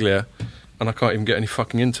East Anglia and I can't even get any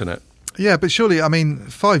fucking internet. Yeah, but surely,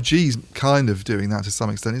 5G's kind of doing that to some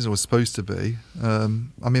extent. It's always supposed to be.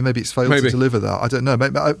 Maybe it's failed to deliver that. I don't know.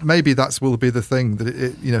 Maybe that will be the thing that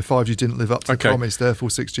 5G didn't live up to the promise. Therefore,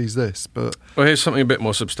 6G's this. But here's something a bit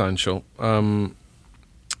more substantial. A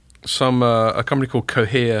company called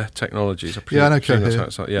Cohere Technologies. I know Cohere.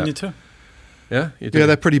 Yeah, you too. Yeah, you do. Yeah,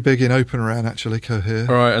 they're pretty big in Open RAN, actually. Cohere.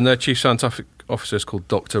 All right, and their chief scientific officer is called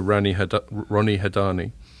Dr. Ronnie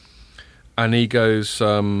Hadani, and he goes.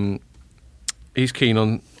 He's keen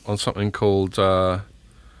on something called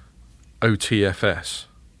OTFS.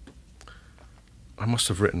 I must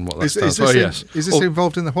have written what that stands for. Is this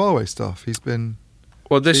involved in the Huawei stuff? He's been.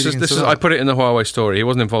 Well, this is. I put it in the Huawei story. He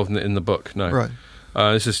wasn't involved in the book. No. Right.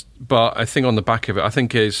 But I think on the back of it, I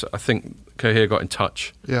think Cohere got in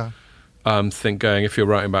touch. Yeah. Going, if you're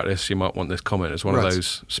writing about this, you might want this comment. It's one of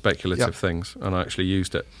those speculative things, and I actually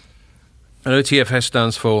used it. And OTFS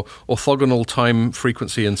stands for Orthogonal Time,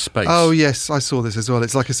 Frequency and Space. Oh, yes, I saw this as well.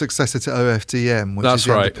 It's like a successor to OFDM.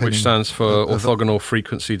 Which stands for Orthogonal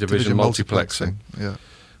Frequency Division Multiplexing. Yeah.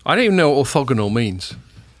 I don't even know what orthogonal means.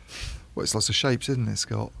 Well, it's lots of shapes, isn't it,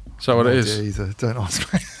 Scott? Is that what it is? Either. Don't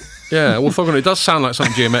ask me. Yeah, orthogonal. It does sound like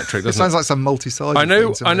something geometric, doesn't it? It sounds like some multi-sided I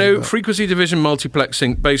know. But Frequency division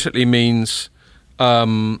multiplexing basically means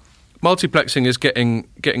multiplexing is getting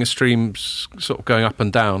a stream sort of going up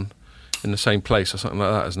and down in the same place or something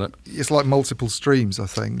like that, isn't it? It's like multiple streams, I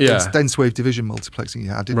think. Yeah. Dense wave division multiplexing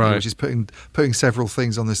you had, didn't you? Which is putting several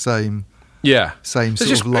things on the same. Yeah, same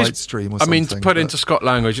sort of light stream or something. I mean, to put it into Scott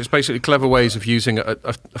language, it's basically clever ways of using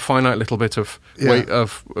a finite little bit of weight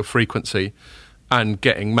of frequency and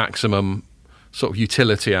getting maximum sort of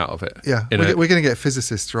utility out of it. Yeah, we're going to get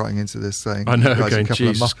physicists writing into this saying, I know, you guys are a couple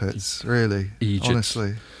of Jesus. Muppets, really, Egypt.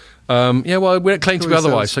 honestly. Yeah, well, we don't claim to be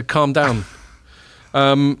otherwise, so calm down.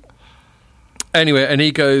 Anyway, and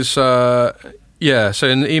he goes, so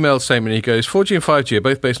in the email statement he goes, 4G and 5G are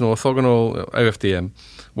both based on orthogonal OFDM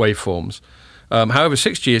waveforms. However,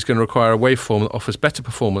 6G is going to require a waveform that offers better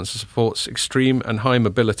performance and supports extreme and high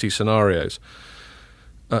mobility scenarios.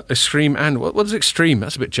 Extreme and... What is extreme?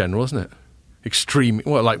 That's a bit general, isn't it? extreme.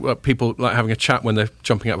 Well, like people like having a chat when they're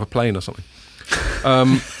jumping out of a plane or something.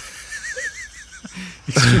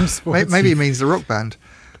 Extreme sports. Maybe it means the rock band.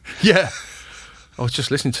 Yeah. I was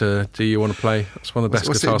just listening to Do You Want to Play? It's one of the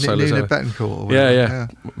best guitar solos Nina ever. Bettencourt. Yeah.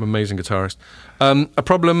 Amazing guitarist. A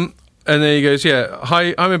problem, and then he goes,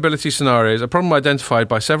 high mobility scenarios, a problem identified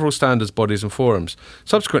by several standards bodies and forums.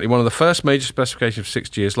 Subsequently, one of the first major specifications for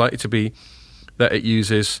 6G is likely to be that it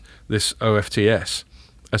uses this OFTS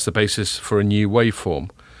as the basis for a new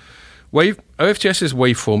waveform. OFTS's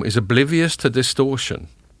waveform is oblivious to distortion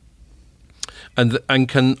and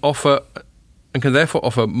can therefore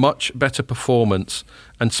offer much better performance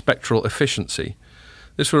and spectral efficiency.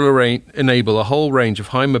 This will enable a whole range of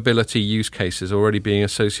high mobility use cases already being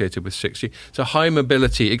associated with 6G. So high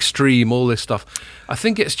mobility, extreme, all this stuff. I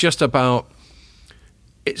think it's just about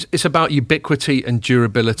it's about ubiquity and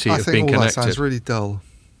durability of being connected. That sounds really dull.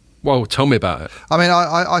 Well, tell me about it. I mean,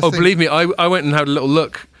 I think, believe me, I went and had a little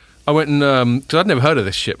look. I went and because I'd never heard of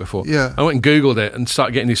this shit before. Yeah. I went and Googled it and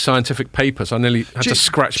started getting these scientific papers. I nearly had to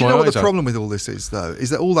scratch my eyes out. Do you know what the problem with all this is, though?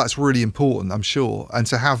 Is that all that's really important, I'm sure, and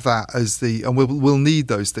to have that as and we'll need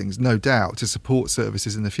those things, no doubt, to support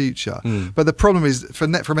services in the future. But the problem is,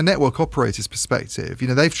 from a network operator's perspective,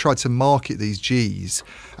 they've tried to market these Gs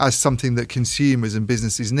as something that consumers and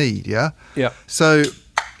businesses need. Yeah. Yeah. So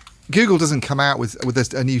Google doesn't come out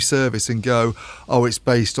with a new service and go, oh, it's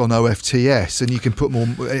based on OFTS and you can put more.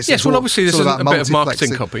 Yes, well, obviously this isn't a bit of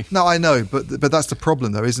marketing copy. No, I know, but that's the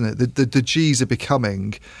problem, though, isn't it? The Gs are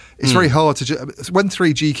becoming. It's very hard to. When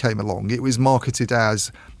 3G came along, it was marketed as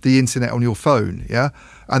the internet on your phone, yeah,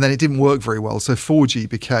 and then it didn't work very well. So 4G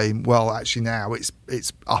became, well, actually now it's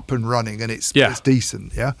up and running and it's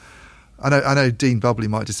decent, yeah. I know Dean Bubley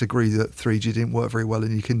might disagree that 3G didn't work very well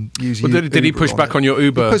and you can use Uber. Did he push back on your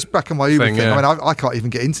Uber? He pushed back on my Uber thing. Yeah. I mean, I can't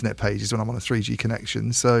even get internet pages when I'm on a 3G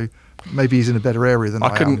connection, so maybe he's in a better area than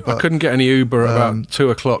I am. I couldn't get any Uber at about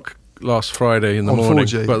 2:00 last Friday in the morning.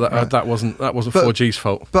 4G, but that wasn't 4G's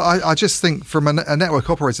fault. But I just think from a network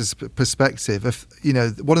operator's perspective, if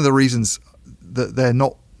one of the reasons that they're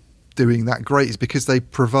not doing that great is because they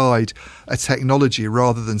provide a technology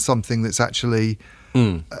rather than something that's actually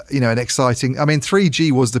an exciting. I mean,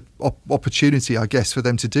 3G was the opportunity, I guess, for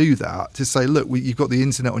them to do that. To say, look, you've got the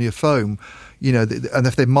internet on your phone, and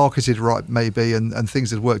if they marketed right, maybe, and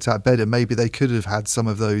things had worked out better, maybe they could have had some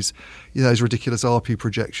of those, those ridiculous ARPU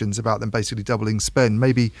projections about them basically doubling spend.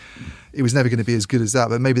 Maybe it was never going to be as good as that,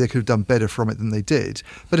 but maybe they could have done better from it than they did.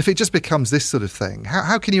 But if it just becomes this sort of thing,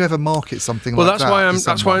 how can you ever market something like that? Well,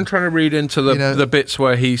 that's why I'm trying to read into the bits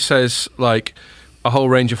where he says like a whole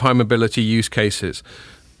range of high mobility use cases.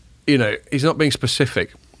 He's not being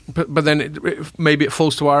specific, but then maybe it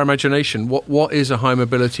falls to our imagination. What is a high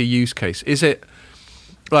mobility use case? Is it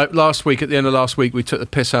like at the end of last week, we took the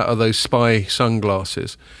piss out of those spy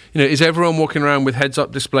sunglasses? Is everyone walking around with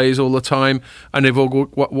heads-up displays all the time, and they've all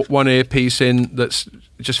got one earpiece in that's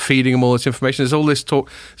just feeding them all this information? There's all this talk,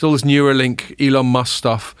 there's all this Neuralink, Elon Musk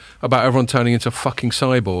stuff about everyone turning into a fucking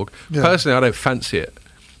cyborg. Yeah. Personally, I don't fancy it.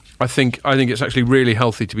 I think it's actually really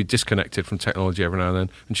healthy to be disconnected from technology every now and then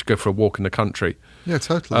and just go for a walk in the country. Yeah,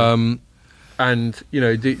 totally. And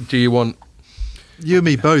do you want? You and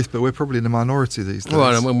me both, but we're probably in the minority these days.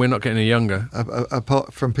 Well, and we're not getting any younger.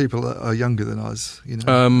 Apart from people that are younger than us, maybe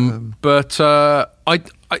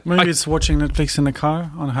it's watching Netflix in the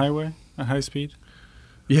car on a highway at high speed.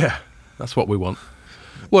 Yeah, that's what we want.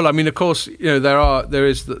 Well, I mean, of course,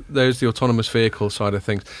 there's the autonomous vehicle side of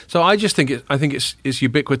things. So I just think it's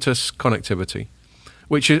ubiquitous connectivity,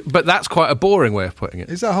 but that's quite a boring way of putting it.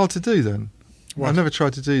 Is that hard to do then? What? I've never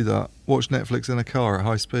tried to do that. Watch Netflix in a car at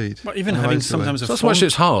high speed. But even having sometimes a phone. Not so much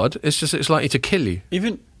it's hard. It's just it's likely to kill you.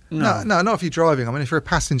 Even. No, not if you're driving. I mean, if you're a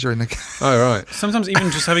passenger in the car. Oh, right. Sometimes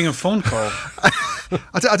even just having a phone call.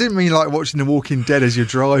 I didn't mean like watching The Walking Dead as you're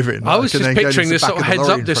driving. I was just picturing this sort of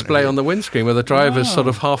heads-up display on the windscreen where the driver's sort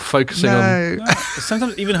of half focusing on... No.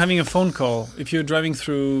 Sometimes even having a phone call, if you're driving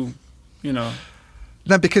through, No,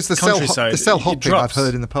 because the cell hopping I've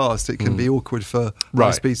heard in the past, it can be awkward for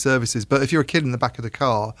high-speed services. But if you're a kid in the back of the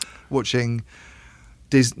car watching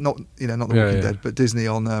not The Walking Dead, but Disney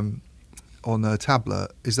on a tablet,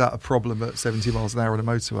 is that a problem at 70 miles an hour on a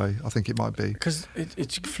motorway? I think it might be. Because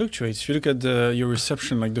it fluctuates. If you look at your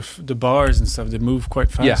reception, like the bars and stuff, they move quite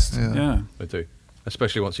fast. Yeah. They do.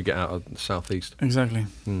 Especially once you get out of the southeast. Exactly.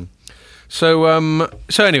 So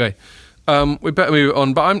anyway, we better move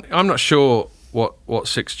on. But I'm not sure what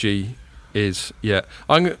 6G is yet.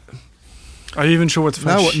 Are you even sure what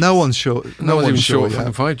 5G? No one's sure. No one's even sure what yet.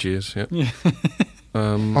 5G is. Yeah.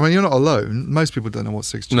 I mean, you're not alone. Most people don't know what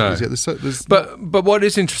 6G is yet. But what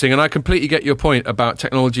is interesting, and I completely get your point about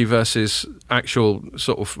technology versus actual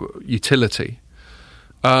sort of utility.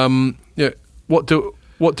 What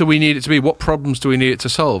do we need it to be? What problems do we need it to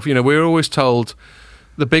solve? We're always told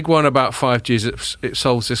the big one about 5G is it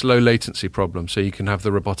solves this low latency problem, so you can have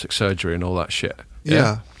the robotic surgery and all that shit.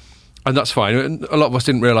 Yeah. And that's fine. A lot of us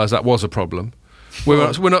didn't realise that was a problem.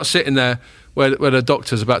 We're not sitting there where the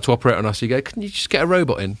doctor's about to operate on us. You go, can you just get a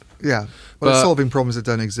robot in? Yeah. Well, it's solving problems that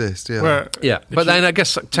don't exist. Yeah. Well, But then I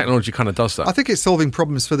guess technology kind of does that. I think it's solving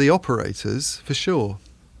problems for the operators, for sure.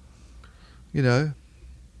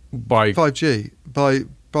 By 5G, by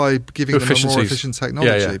giving them a more efficient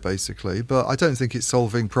technology, Yeah. basically. But I don't think it's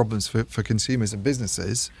solving problems for consumers and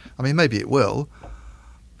businesses. I mean, maybe it will,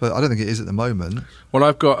 but I don't think it is at the moment. Well,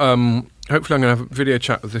 I've got, hopefully I'm going to have a video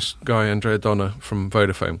chat with this guy, Andrea Donna from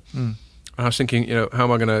Vodafone. I was thinking, how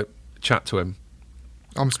am I going to chat to him?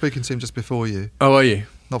 I'm speaking to him just before you. Oh, are you?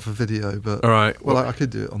 Not for video, but... All right. Well, I could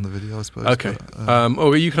do it on the video, I suppose. Okay.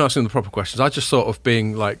 Or you can ask him the proper questions. I just thought of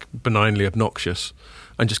being, benignly obnoxious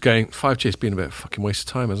and just going, 5G has been a bit of a fucking waste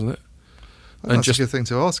of time, hasn't it? Well, that's a good thing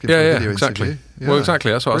to ask him for a video exactly. interview. Yeah. Well,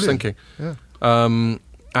 exactly. That's what Brilliant. I was thinking. Yeah.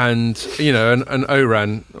 And, and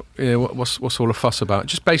ORAN, what's all the fuss about?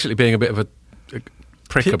 Just basically being a bit of a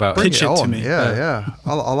prick about it. Pitch it to on. me. Yeah.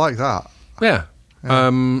 I like that. Yeah.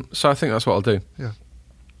 So I think that's what I'll do. Yeah.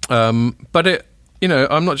 But it,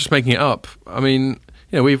 I'm not just making it up. I mean,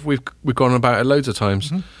 we've gone about it loads of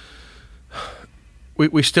times. Mm-hmm.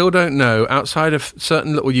 We still don't know, outside of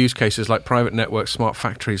certain little use cases like private networks, smart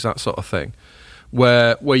factories, that sort of thing,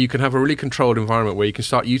 where you can have a really controlled environment where you can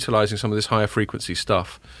start utilising some of this higher frequency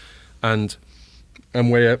stuff, and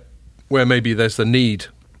where maybe there's the need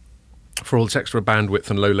for all this extra bandwidth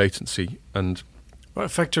and low latency. And well, a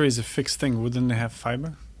factory is a fixed thing. Wouldn't they have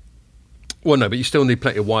fibre? Well, no, but you still need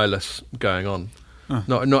plenty of wireless going on.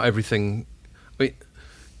 Not everything. I mean,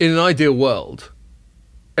 in an ideal world,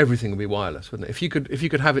 everything would be wireless, wouldn't it? If you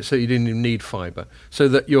could have it so you didn't even need fibre, so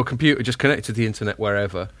that your computer just connected to the internet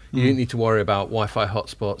wherever, you didn't need to worry about Wi-Fi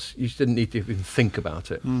hotspots. You just didn't need to even think about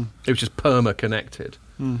it. It was just perma-connected.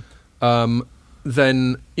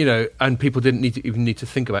 Then, and people didn't even need to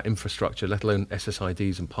think about infrastructure, let alone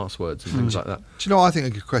SSIDs and passwords and things like that. Do you know what I think a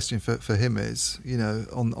good question for him is,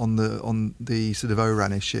 on the sort of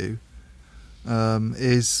ORAN issue,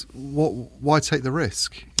 is why take the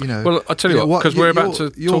risk? Well, I'll tell you what, because we're about to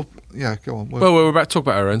talk. Yeah, go on. Well, we're about to talk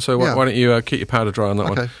about ORAN, so why don't you keep your powder dry on that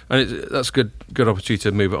one? And that's a good opportunity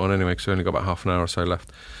to move it on anyway, because we've only got about half an hour or so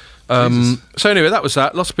left. So anyway, that was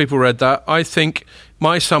that. Lots of people read that. I think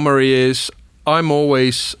my summary is I'm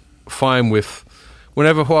always fine with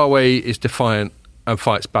whenever Huawei is defiant and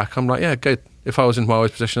fights back. I'm like, yeah, good. If I was in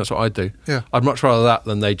Huawei's position, that's what I'd do. Yeah. I'd much rather that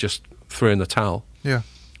than they just threw in the towel. Yeah.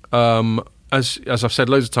 As I've said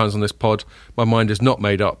loads of times on this pod, my mind is not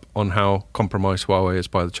made up on how compromised Huawei is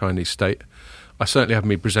by the Chinese state. I certainly haven't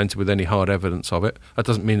been presented with any hard evidence of it. That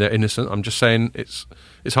doesn't mean they're innocent. I'm just saying it's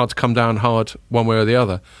hard to come down hard one way or the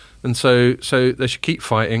other. And so they should keep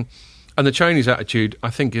fighting. And the Chinese attitude, I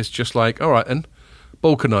think, is just like, all right then,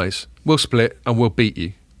 balkanise, we'll split and we'll beat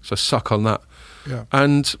you. So suck on that. Yeah.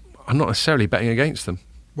 And I'm not necessarily betting against them.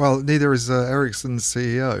 Well, neither is Ericsson's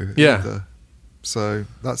CEO either. So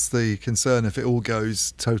that's the concern if it all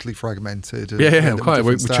goes totally fragmented. Quite.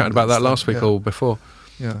 We chatted about that last week or before.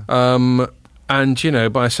 Yeah. And,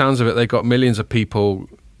 by the sounds of it, they got millions of people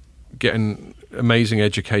getting amazing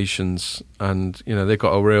educations and, they've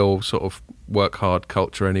got a real sort of work hard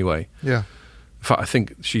culture anyway. Yeah. In fact, I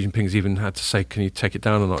think Xi Jinping's even had to say, can you take it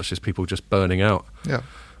down a notch? Just people just burning out. Yeah.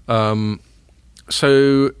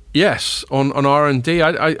 So, yes, on R&D,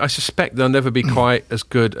 I suspect they'll never be quite as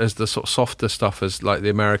good as the sort of softer stuff as like the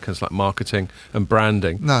Americans, like marketing and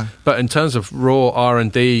branding. No. But in terms of raw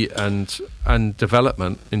R&D and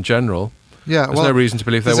development in general, there's no reason to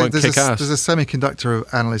believe they won't kick ass. There's a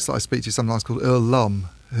semiconductor analyst that I speak to sometimes called Earl Lum,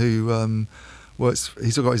 who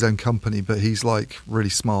he's got his own company, but he's like really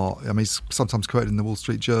smart. I mean, he's sometimes quoted in the Wall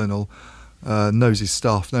Street Journal. Knows his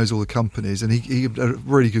stuff, knows all the companies, and he had a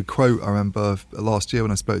really good quote. I remember last year when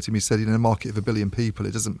I spoke to him, he said, "In a market of 1 billion people,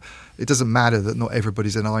 it doesn't matter that not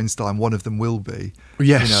everybody's an Einstein. One of them will be."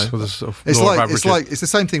 Yes, well, it's the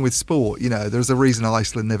same thing with sport. There's a reason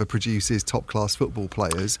Iceland never produces top class football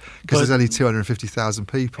players because there's only 250,000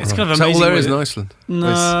 people. It's kind of amazing. All there is in Iceland.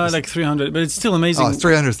 No, like 300, but it's still amazing. Oh,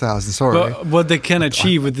 300,000. Sorry, but what they can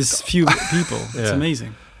achieve with this few people, it's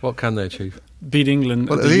amazing. What can they achieve? Beat England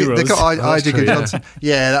at the Euros. They got Iding Johnson.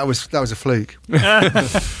 Yeah, that was a fluke.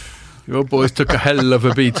 Your boys took a hell of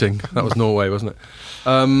a beating. That was Norway, wasn't it?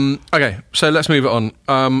 Okay, so let's move it on.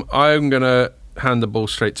 I'm going to hand the ball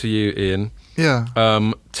straight to you, Ian. Yeah.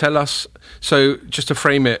 Tell us. So, just to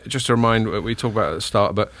frame it, just to remind what we talked about at the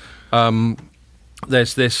start, but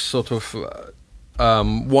there's this sort of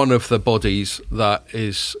one of the bodies that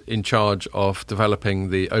is in charge of developing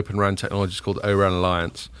the Open RAN technologies called O-RAN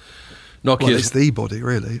Alliance. Nokia's, well, it's the body,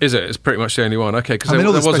 really. Is it? It's pretty much the only one. Okay, because there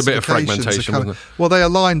was a bit of fragmentation, wasn't there? Well, they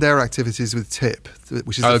aligned their activities with TIP,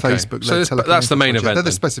 which is the Facebook-led telecommunications that's the main project. event. They're the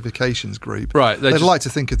then. specifications group. Right. They'd like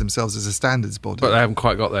to think of themselves as a standards body. But they haven't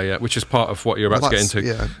quite got there yet, which is part of what you're about to get into.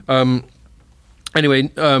 Yeah. Anyway,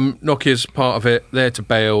 Nokia's part of it. They're to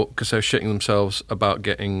bail because they're shitting themselves about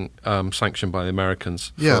getting sanctioned by the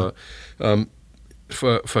Americans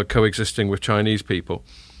for coexisting with Chinese people.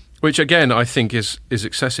 Which again, I think is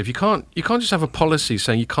excessive. You can't just have a policy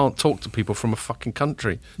saying you can't talk to people from a fucking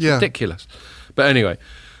country. It's ridiculous. But anyway,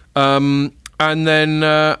 and then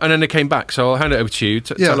they came back. So I'll hand it over to you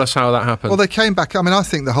to tell us how that happened. Well, they came back. I mean, I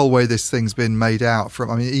think the whole way this thing's been made out from,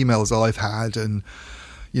 emails I've had, and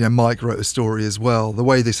Mike wrote a story as well. The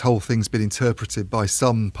way this whole thing's been interpreted by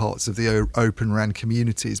some parts of the Open RAN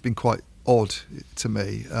community has been quite odd to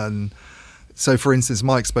me. And so, for instance,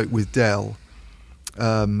 Mike spoke with Dell,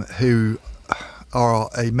 who are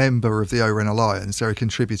a member of the O-RAN Alliance. They're a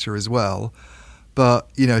contributor as well. But,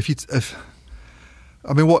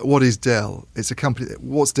 what is Dell? It's a company.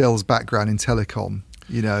 What's Dell's background in telecom?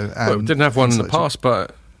 Well, it didn't have one in the past,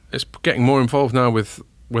 but it's getting more involved now with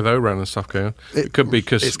O-RAN and stuff going on. It could be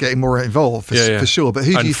because it's getting more involved for sure. But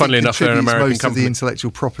who do you think contributes most of the intellectual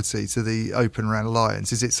property to the Open RAN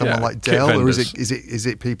Alliance? Is it someone like Dell, or is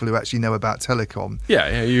it people who actually know about telecom?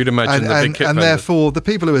 Yeah, you'd imagine the big kit and vendors. Therefore, the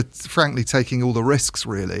people who are frankly taking all the risks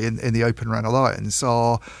really in the Open RAN Alliance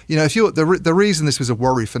are, if you're the reason this was a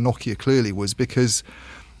worry for Nokia clearly was because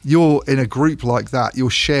you're in a group like that, you're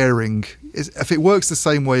sharing. If it works the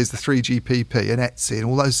same way as the 3GPP and ETSI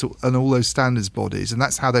and all those standards bodies, and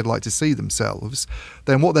that's how they'd like to see themselves,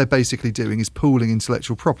 then what they're basically doing is pooling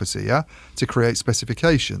intellectual property, to create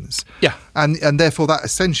specifications. Yeah. And therefore that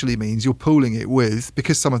essentially means you're pooling it with,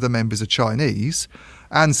 because some of the members are Chinese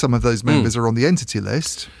and some of those members are on the entity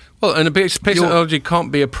list. Well, and a piece of technology can't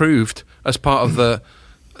be approved as part of the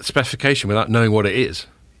specification without knowing what it is.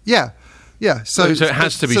 Yeah. Yeah, so it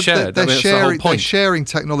has to be shared. They're that's the whole point. They're sharing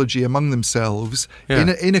technology among themselves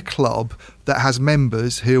in a club that has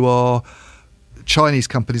members who are Chinese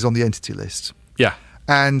companies on the entity list. Yeah,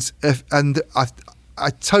 and I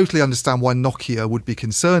totally understand why Nokia would be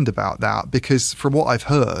concerned about that, because from what I've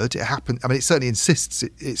heard, it happened. It certainly insists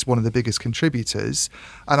it's one of the biggest contributors,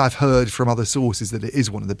 and I've heard from other sources that it is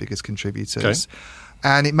one of the biggest contributors. Okay.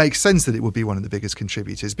 And it makes sense that it would be one of the biggest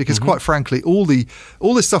contributors because, quite frankly, all the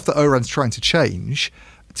stuff that O-RAN's trying to change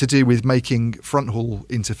to do with making front haul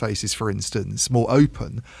interfaces, for instance, more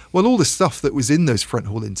open, well, all the stuff that was in those front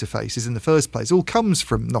haul interfaces in the first place all comes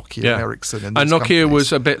from Nokia and Ericsson. And Nokia companies.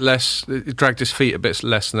 Was a bit less, it dragged its feet a bit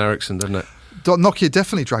less than Ericsson, didn't it? Nokia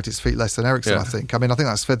definitely dragged its feet less than Ericsson, I think. I think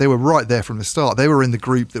that's fair. They were right there from the start. They were in the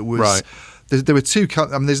group that was... Right. There were two.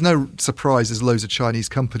 There's no surprise. There's loads of Chinese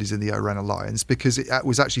companies in the O-RAN Alliance because it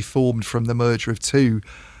was actually formed from the merger of two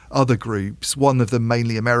other groups. One of them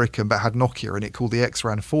mainly American, but had Nokia in it, called the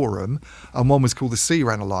X-RAN Forum, and one was called the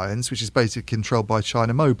C-RAN Alliance, which is basically controlled by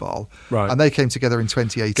China Mobile. Right. And they came together in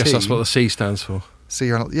 2018. Guess that's what the C stands for.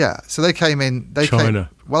 C-RAN, yeah. So they came in. China.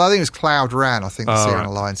 Well, I think it was Cloud RAN. I think the C-RAN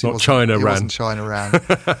Alliance. Not China RAN. It wasn't China RAN.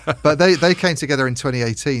 But they came together in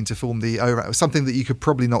 2018 to form the O-RAN. Something that you could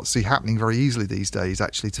probably not see happening very easily these days.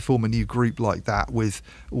 Actually, to form a new group like that with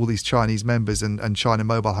all these Chinese members and China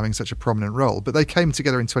Mobile having such a prominent role. But they came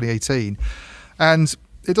together in 2018, and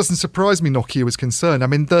it doesn't surprise me Nokia was concerned. I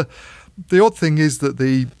mean, the odd thing is that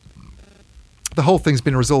the whole thing's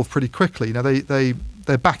been resolved pretty quickly.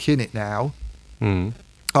 They're back in it now.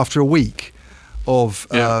 After a week of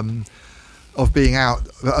being out,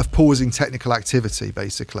 of pausing technical activity,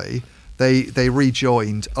 basically, they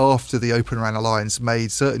rejoined after the Open RAN Alliance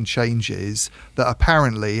made certain changes that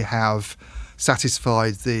apparently have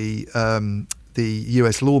satisfied the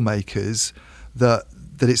US lawmakers that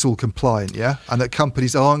it's all compliant, and that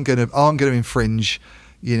companies aren't going to infringe.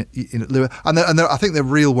 And I think the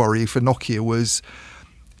real worry for Nokia was.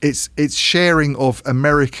 It's sharing of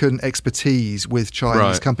American expertise with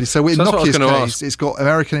Chinese companies. So in Nokia's case, it's got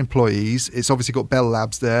American employees. It's obviously got Bell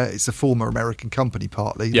Labs there. It's a former American company,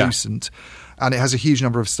 partly Lucent, and it has a huge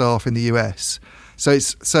number of staff in the US. So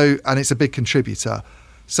it's a big contributor.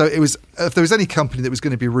 So it was. If there was any company that was going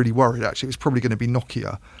to be really worried, actually, it was probably going to be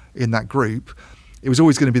Nokia in that group. It was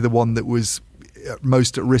always going to be the one that was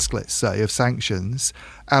most at risk, let's say, of sanctions.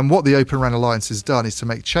 And what the Open RAN Alliance has done is to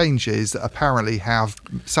make changes that apparently have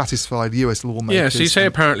satisfied US lawmakers. Yeah, so you say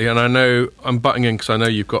apparently, and I know I'm butting in because I know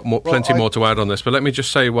you've got plenty more to add on this, but let me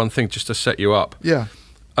just say one thing just to set you up. Yeah.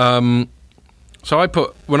 So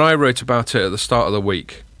when I wrote about it at the start of the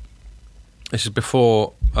week, this is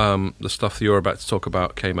before the stuff that you're about to talk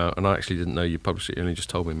about came out, and I actually didn't know you published it. You only just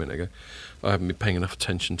told me a minute ago. I haven't been paying enough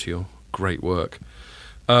attention to your great work.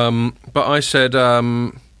 But I said,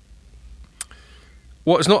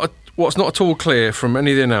 what's not at all clear from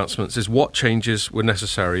any of the announcements is what changes were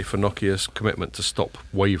necessary for Nokia's commitment to stop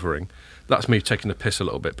wavering. That's me taking the piss a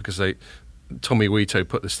little bit because Tommy Wheato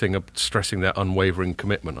put this thing up stressing their unwavering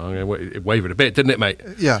commitment. It wavered a bit, didn't it, mate?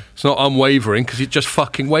 Yeah. It's not unwavering because it just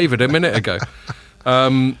fucking wavered a minute ago.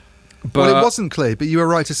 But it wasn't clear, but you were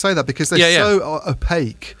right to say that because they're so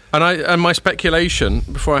opaque. And my speculation,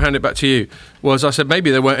 before I hand it back to you, was I said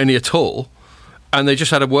maybe there weren't any at all, and they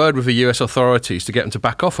just had a word with the US authorities to get them to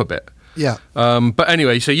back off a bit. Yeah. But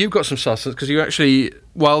anyway, so you've got some substance because you actually,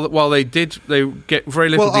 while they get very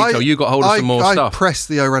little detail, you got hold of some more stuff. I pressed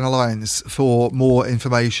the ORAN Alliance for more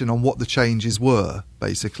information on what the changes were,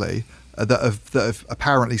 basically. That have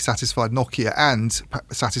apparently satisfied Nokia and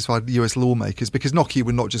satisfied US lawmakers, because Nokia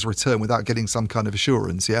would not just return without getting some kind of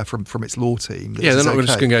assurance, from its law team. Yeah, they're not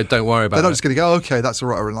just going to go, don't worry about it. They're not just going to go, okay, that's all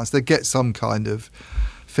right, ORAN Alliance. They get some kind of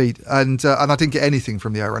feed. And I didn't get anything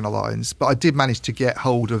from the ORAN Alliance, but I did manage to get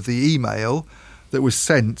hold of the email that was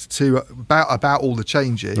sent to about all the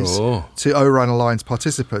changes to ORAN Alliance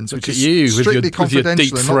participants, which is strictly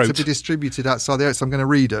confidential and not to be distributed outside the So I'm going to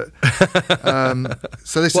read it.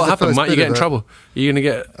 So this what is happened? Might you get in trouble? Are you going to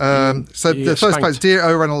get? So the first part is, dear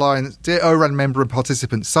ORAN Alliance, dear ORAN member and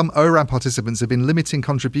participants. Some ORAN participants have been limiting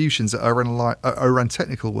contributions at ORAN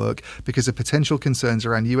technical work because of potential concerns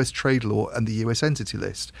around US trade law and the US entity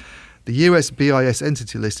list. The US BIS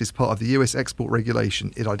entity list is part of the US export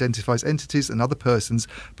regulation. It identifies entities and other persons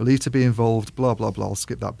believed to be involved, blah, blah, blah. I'll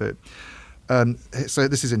skip that bit. So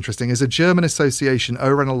this is interesting. As a German association,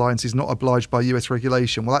 ORAN Alliance is not obliged by US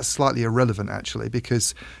regulation. Well, that's slightly irrelevant, actually,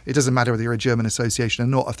 because it doesn't matter whether you're a German association or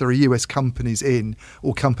not. If there are US companies in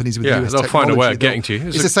or companies with US technology, they'll find a way of getting to you.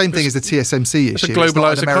 It's the same thing as the TSMC issue. It's a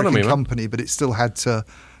globalised economy, company, but it still had to...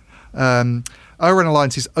 ORAN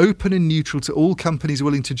Alliance is open and neutral to all companies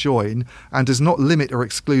willing to join and does not limit or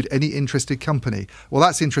exclude any interested company. Well,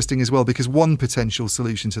 that's interesting as well, because one potential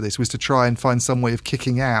solution to this was to try and find some way of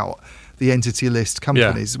kicking out the entity list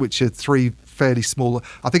companies, which are three fairly small.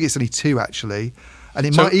 I think it's only two, actually. And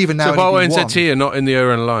it might even now. So Huawei and ZTE are not in the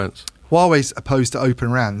ORAN Alliance? Huawei's opposed to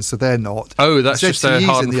Open RAN, so they're not. Oh, that's just their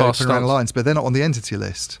hard in and the fast Open RAN stance. Alliance, but they're not on the entity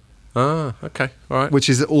list. Ah, okay, all right. Which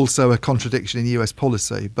is also a contradiction in US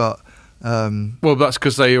policy, but... well, that's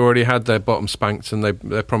because they already had their bottom spanked and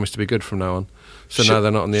they promised to be good from now on. So now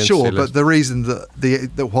they're not on the entity list. Sure, but the reason that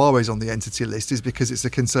Huawei's on the entity list is because it's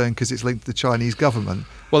a concern because it's linked to the Chinese government.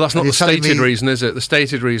 Well, that's not the stated reason, is it? The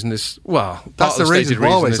stated reason is, that's the reason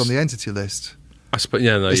Huawei's on the entity list.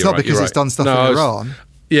 It's not because it's done stuff in Iran.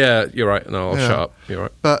 Yeah, you're right. No, I'll shut up. You're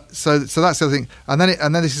right. But so that's the other thing. And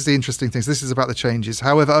then this is the interesting thing. So this is about the changes.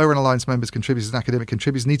 However, ORAN Alliance members, contributors and academic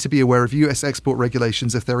contributors need to be aware of US export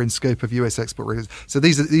regulations if they're in scope of US export regulations. So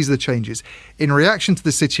these are the changes. In reaction to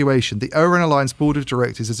the situation, the ORAN Alliance Board of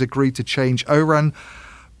Directors has agreed to change ORAN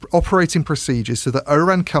operating procedures so that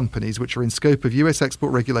ORAN companies which are in scope of US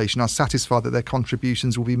export regulation are satisfied that their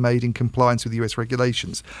contributions will be made in compliance with US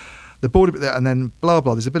regulations. The board, and then blah,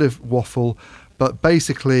 blah, there's a bit of waffle. But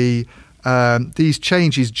basically, these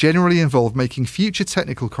changes generally involve making future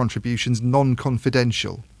technical contributions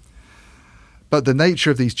non-confidential. But the nature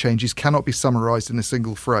of these changes cannot be summarised in a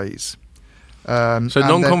single phrase. So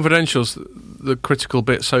non-confidential's the critical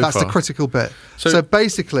bit so far? That's the critical bit. So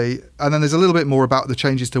basically, and then there's a little bit more about the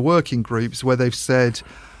changes to working groups where they've said,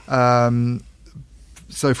 so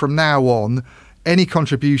from now on, any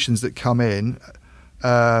contributions that come in...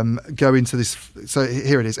 go into this. So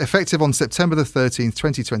here it is. Effective on September the 13th,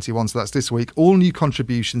 2021, so that's this week, all new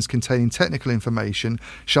contributions containing technical information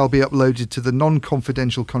shall be uploaded to the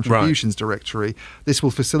non-confidential contributions directory. This will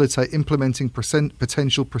facilitate implementing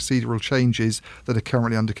potential procedural changes that are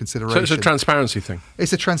currently under consideration. So it's a transparency thing?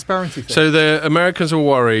 It's a transparency thing. So the Americans were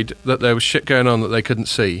worried that there was shit going on that they couldn't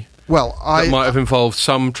see. Well, that might have involved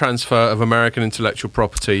some transfer of American intellectual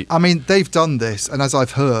property. I mean, they've done this, and as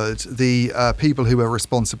I've heard, the people who are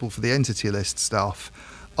responsible for the entity list stuff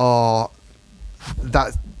are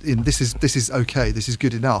that this is okay, this is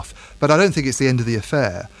good enough. But I don't think it's the end of the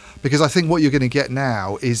affair, because I think what you're going to get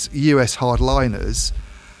now is US hardliners,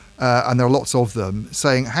 and there are lots of them,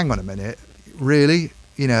 saying, "Hang on a minute, really?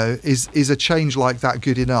 You know, is a change like that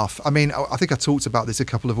good enough? I mean, I think I talked about this a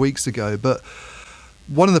couple of weeks ago, but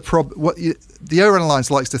one of the the O-RAN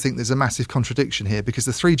Alliance likes to think there's a massive contradiction here, because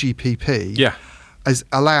the 3GPP is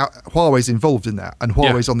Huawei's involved in that, and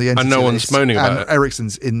Huawei's on the entity and no one's list, moaning about and it.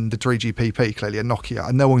 Ericsson's in the 3GPP clearly, and Nokia,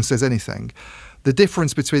 and no one says anything. The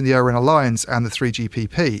difference between the O-RAN Alliance and the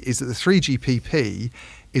 3GPP is that the 3GPP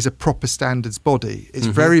is a proper standards body. It's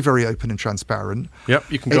very, very open and transparent.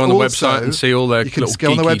 Yep, you can go on the website and see all their little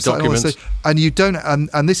geeky documents. And you don't,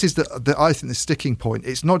 and this is I think the sticking point.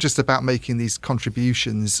 It's not just about making these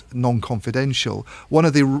contributions non-confidential. One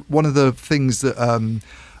of the things that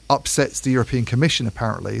upsets the European Commission,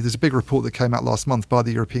 apparently, there's a big report that came out last month by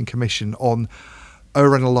the European Commission on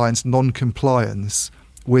O-RAN Alliance non-compliance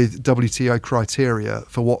with WTO criteria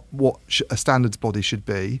for what a standards body should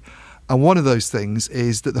be. And one of those things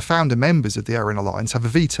is that the founder members of the O-RAN Alliance have a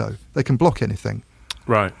veto. They can block anything.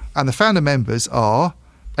 Right. And the founder members are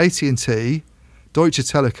AT&T, Deutsche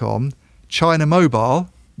Telekom, China Mobile,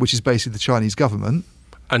 which is basically the Chinese government,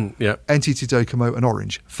 and NTT Docomo and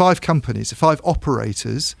Orange. 5 companies, 5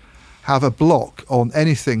 operators have a block on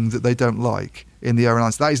anything that they don't like in the O-RAN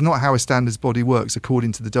Alliance. That is not how a standards body works,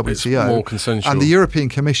 according to the WTO. It's more consensual. And the European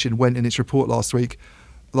Commission went in its report last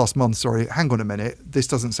month, hang on a minute, this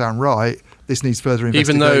doesn't sound right, this needs further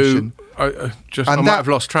investigation. Even though I might have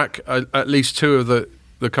lost track, at least 2 of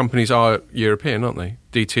the companies are European, aren't they?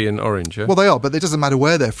 DT and Orange, yeah? Well, they are, but it doesn't matter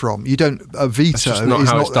where they're from. You don't, a veto is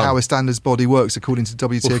not how a standards body works according to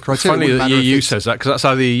WTO criteria. Funny that the EU says that, because that's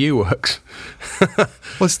how the EU works.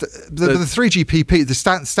 Well, the 3GPP,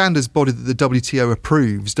 the standards body that the WTO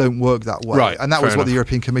approves, don't work that way. Right, and that was what the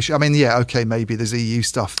European Commission, I mean, okay, maybe there's EU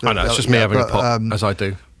stuff. I know, it's just me having a pop, as I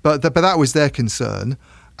do. But that was their concern.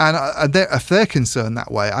 And if they're concerned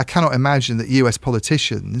that way, I cannot imagine that US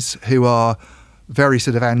politicians who are very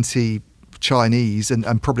sort of anti-Chinese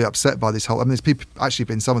and probably upset by this whole... I mean, there's people, actually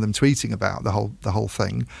been some of them tweeting about the whole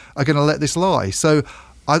thing, are going to let this lie. So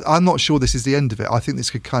I'm not sure this is the end of it. I think this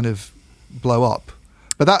could kind of blow up.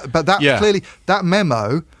 But that clearly, that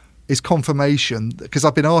memo is confirmation, because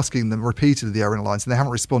I've been asking them repeatedly, the O-RAN Alliance, and they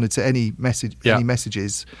haven't responded to any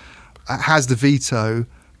messages. Has the veto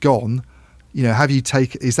gone? You know, has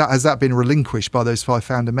that been relinquished by those 5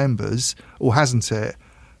 founder members, or hasn't it?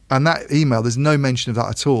 And that email, there's no mention of that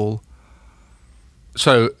at all.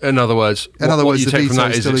 So, in other words, what you take from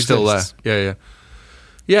that is it's still there. Yeah.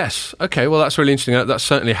 Yes. Okay. Well, that's really interesting. That's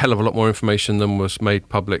certainly a hell of a lot more information than was made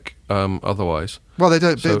public otherwise. Well, they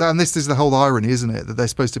don't. And this is the whole irony, isn't it? That they're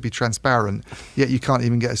supposed to be transparent, yet you can't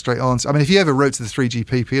even get a straight answer. I mean, if you ever wrote to the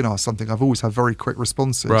 3GPP and asked something, I've always had very quick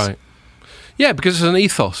responses. Right. Yeah, because it's an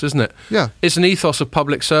ethos, isn't it? Yeah. It's an ethos of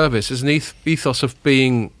public service. It's an ethos of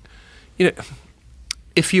being,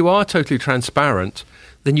 if you are totally transparent,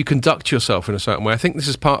 then you conduct yourself in a certain way. I think this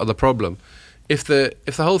is part of the problem. If the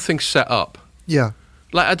whole thing's set up,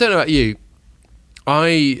 like, I don't know about you,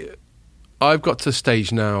 I've got to the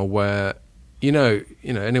stage now where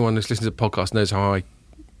anyone who's listening to the podcast knows how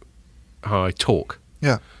I talk.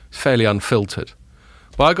 Yeah, it's fairly unfiltered.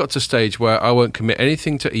 But I got to a stage where I won't commit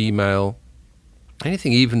anything to email,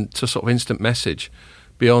 anything even to sort of instant message,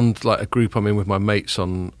 beyond like a group I'm in with my mates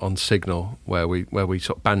on Signal where we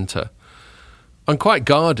sort of banter. I'm quite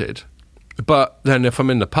guarded, but then if I'm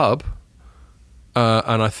in the pub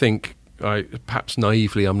and I think perhaps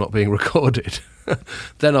naively I'm not being recorded,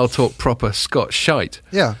 then I'll talk proper Scotch shite.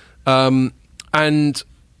 Yeah. And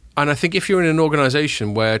I think if you're in an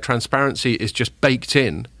organisation where transparency is just baked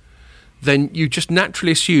in, then you just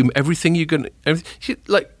naturally assume everything you're going to...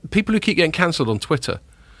 Like, people who keep getting cancelled on Twitter,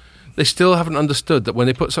 they still haven't understood that when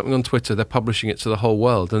they put something on Twitter, they're publishing it to the whole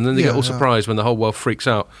world. And then they get all surprised when the whole world freaks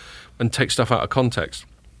out and takes stuff out of context.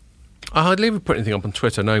 I hardly ever put anything up on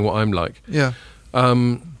Twitter knowing what I'm like. Yeah.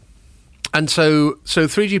 And so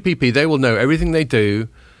 3GPP, they will know everything they do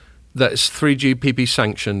that's 3GPP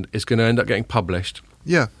sanctioned is going to end up getting published.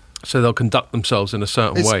 Yeah. So they'll conduct themselves in a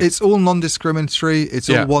certain way. It's all non-discriminatory.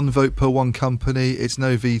 It's all one vote per one company. It's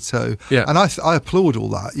no veto. Yeah. And I applaud all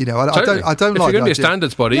that. You know, totally. I don't if like. If you're going to be a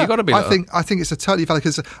standards body, you've got to be. I think it's a totally valid.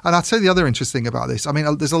 And I'll tell you the other interesting about this. I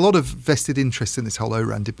mean, there's a lot of vested interest in this whole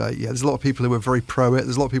O-RAN debate. Yeah, there's a lot of people who are very pro it.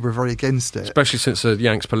 There's a lot of people who are very against it. Especially since the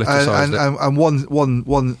Yanks politicised it. And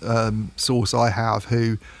one source I have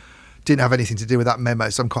who didn't have anything to do with that memo,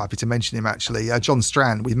 so I'm quite happy to mention him actually. John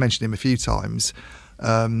Strand, we've mentioned him a few times.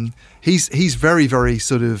 He's very, very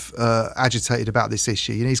sort of agitated about this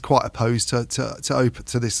issue, and he's quite opposed to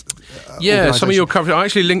this. Some of your coverage. I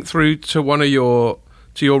actually linked through to one of your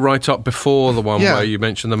write up before the one where you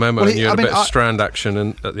mentioned the memo, and you had a bit of Strand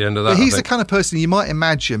action at the end of that. But he's the kind of person you might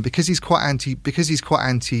imagine, because he's quite anti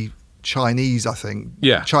Chinese, I think.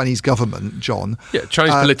 Yeah. Chinese government, John. Yeah,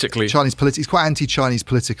 Chinese politically. He's quite anti-Chinese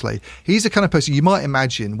politically. He's the kind of person you might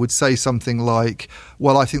imagine would say something like,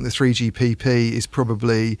 well, I think the 3GPP is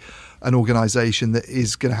probably an organisation that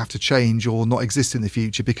is going to have to change or not exist in the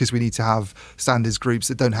future because we need to have standards groups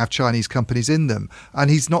that don't have Chinese companies in them. And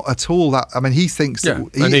he's not at all that. I mean, he thinks that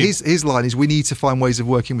his line is we need to find ways of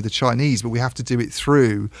working with the Chinese, but we have to do it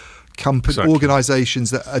through organisations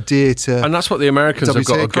that adhere to, and that's what the Americans have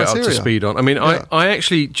got to get up to criteria. speed on. I mean, I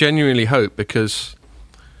actually genuinely hope, because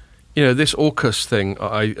this AUKUS thing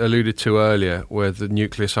I alluded to earlier, where the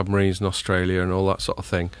nuclear submarines in Australia and all that sort of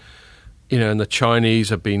thing, and the Chinese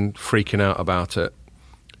have been freaking out about it.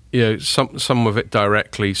 Some of it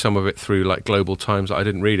directly, some of it through like Global Times. I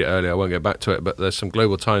didn't read it earlier, I won't get back to it, but there's some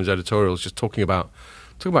Global Times editorials just talking about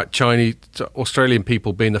Chinese, Australian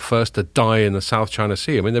people being the first to die in the South China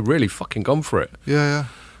Sea. I mean, they've really fucking gone for it. Yeah.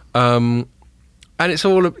 And it's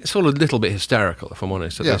all a little bit hysterical, if I'm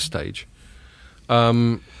honest, at this stage.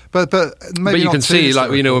 But you can see,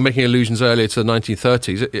 like, we're making allusions earlier to the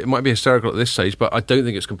 1930s. It might be hysterical at this stage, but I don't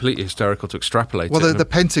think it's completely hysterical to extrapolate. Well, the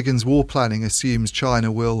Pentagon's war planning assumes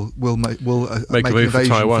China will make a move an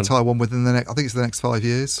invasion for Taiwan within the next. I think it's the next 5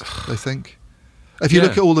 years. They think. If you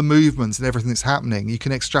look at all the movements and everything that's happening, you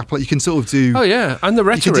can extrapolate. You can sort of do. Oh yeah, and the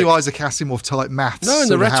rhetoric. You can do Isaac Asimov type maths. No,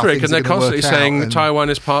 and the rhetoric, and they're constantly saying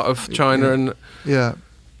Taiwan is part of China, and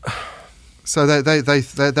so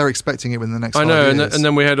they're expecting it within the next. I know, 5 years. and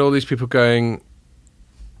then we had all these people going.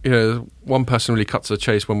 One person really cut to the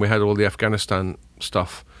chase when we had all the Afghanistan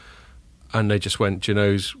stuff, and they just went,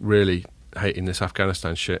 who's really hating this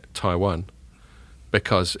Afghanistan shit? Taiwan.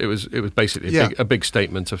 Because it was basically a big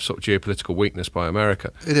statement of sort of geopolitical weakness by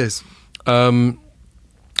America. It is, and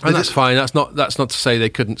that's fine. That's not to say they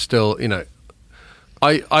couldn't still.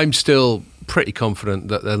 I'm still pretty confident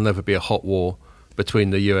that there'll never be a hot war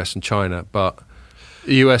between the US and China, but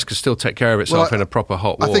the US can still take care of itself in a proper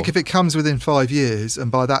hot war. I think if it comes within 5 years, and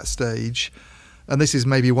by that stage, and this is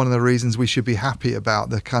maybe one of the reasons we should be happy about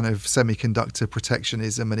the kind of semiconductor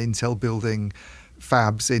protectionism and Intel building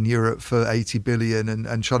fabs in Europe for 80 billion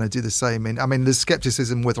and trying to do the same there's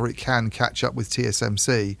skepticism whether it can catch up with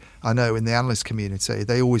TSMC. I know in the analyst community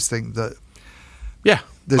they always think that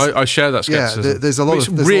I share that skepticism. There's a lot it's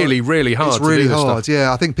really hard. It's really to do this hard. Stuff.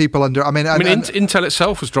 Yeah, I think people Intel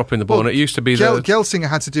itself was dropping the ball, and it used to be Gelsinger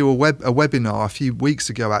had to do a webinar a few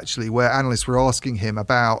weeks ago actually, where analysts were asking him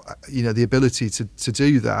about the ability to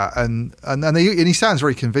do that, and he sounds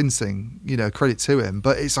very convincing. Credit to him,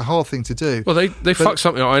 but it's a hard thing to do. Well, they fucked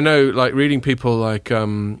something up. I know, like reading people like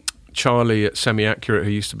Charlie at Semi Accurate,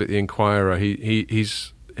 who used to be at the Inquirer.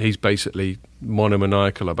 He's basically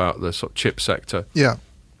monomaniacal about the sort of chip sector. Yeah.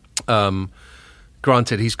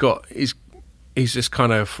 Granted, he's this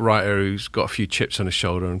kind of writer who's got a few chips on his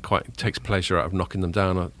shoulder and quite takes pleasure out of knocking them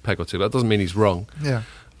down a peg or two. That doesn't mean he's wrong. Yeah.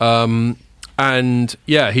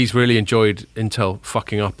 He's really enjoyed Intel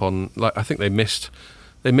fucking up on. Like, I think they missed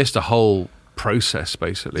a whole process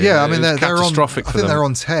basically. Yeah, they're catastrophic. I think they're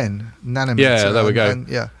on 10 nanometers. Yeah, there we go.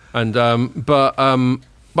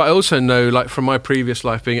 But I also know, like from my previous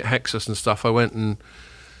life being at Hexus and stuff, I went and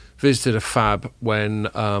visited a fab when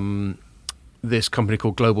this company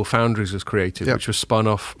called Global Foundries was created, which was spun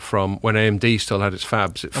off from when AMD still had its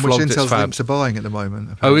fabs. It flogged its fabs. Which Intel's linked to buying at the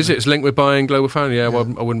moment. Apparently. Oh, is it? It's linked with buying Global Foundries? Yeah, well,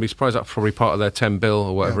 I wouldn't be surprised. That's probably part of their 10 bill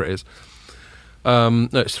or whatever it is. No,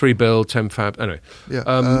 it's 3 bill, 10 fab. Anyway.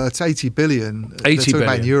 Yeah, it's 80 billion. 80 billion.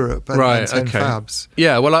 About in Europe and 10 fabs.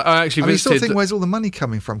 Yeah, well, I actually visited... you still think, where's all the money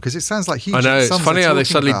coming from? Because it sounds like huge... I know, it's funny how they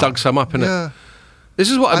suddenly dug some up, isn't it? This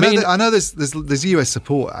is what I mean. I know there's US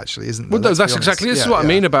support, actually, isn't there? Well, that's exactly... This is what I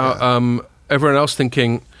mean about everyone else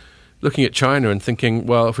looking at China and thinking,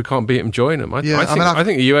 well, if we can't beat them, join them. I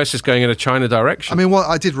think the US is going in a China direction. I mean,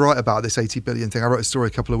 I did write about this 80 billion thing. I wrote a story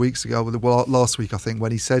a couple of weeks ago, last week, I think,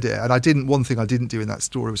 when he said it. And one thing I didn't do in that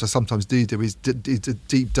story, which I sometimes do, is a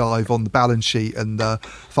deep dive on the balance sheet and the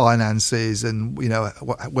finances and,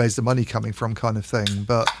 where's the money coming from kind of thing.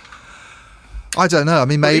 But I don't know. I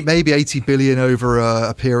mean, maybe 80 billion over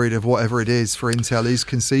a period of whatever it is for Intel is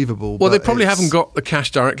conceivable. Well, they probably haven't got the cash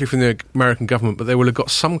directly from the American government, but they will have got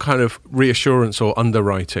some kind of reassurance or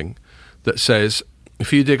underwriting that says,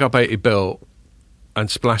 if you dig up 80 bill and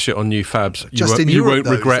splash it on new fabs, you won't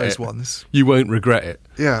regret it. You won't regret it.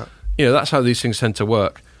 Yeah. That's how these things tend to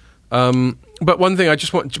work. But one thing I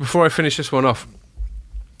just want, before I finish this one off,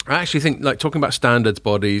 I actually think, like, talking about standards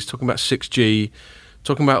bodies, talking about 6G,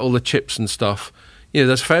 talking about all the chips and stuff,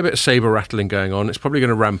 there's a fair bit of saber rattling going on. It's probably going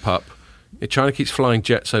to ramp up. China keeps flying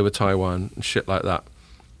jets over Taiwan and shit like that.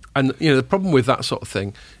 And, the problem with that sort of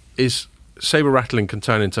thing is saber rattling can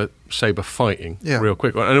turn into saber fighting Yeah. real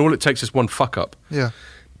quick, and all it takes is one fuck up. Yeah.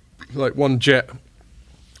 Like one jet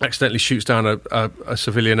accidentally shoots down a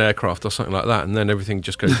civilian aircraft or something like that, and then everything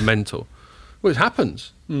just goes mental. Well, it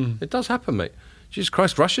happens. It does happen, mate. Jesus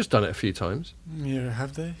Christ, Russia's done it a few times. Yeah,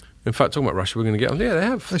 have they? In fact, talking about Russia, we're going to get on. Yeah, they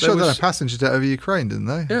have. They shot down a passenger jet over Ukraine, didn't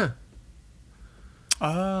they? Yeah.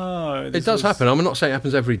 Oh, It does happen. I'm not saying it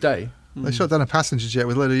happens every day. They shot down a passenger jet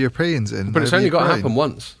with a load of Europeans in. But it's over only got to Ukraine. happen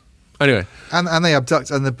once. Anyway. And they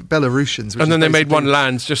abduct, and the Belarusians. And then they made one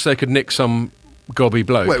land just so they could nick some gobby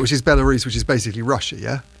bloke. Wait, which is Belarus, which is basically Russia,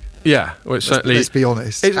 yeah? Yeah, well, it's certainly. Let's be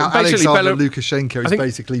honest. It's basically Alexander Lukashenko I is think-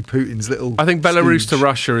 basically Putin's little. I think Belarus to stooge.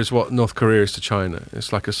 Russia is what North Korea is to China.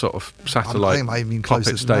 It's like a sort of satellite I think it might be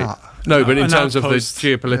closer puppet than state. that. No, but in An terms of the outpost.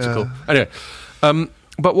 geopolitical. Yeah. Anyway,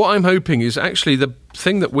 but what I'm hoping is actually the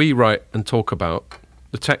thing that we write and talk about,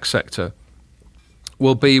 the tech sector,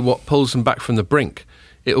 will be what pulls them back from the brink.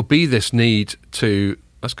 It'll be this need to.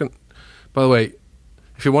 By the way,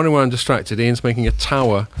 if you're wondering why I'm distracted, Ian's making a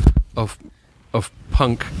tower of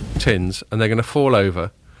punk tins, and they're going to fall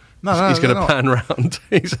over. He's going to pan round.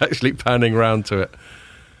 He's actually panning round to it.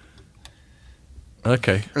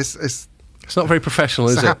 Okay, It's not very professional,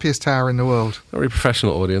 is the it? happiest tower in the world. Not very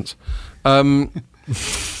professional audience.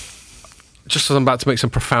 Just as I'm about to make some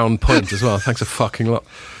profound point as well. Thanks a fucking lot.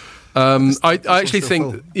 I actually still think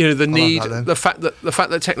full. the I like need, that then. the fact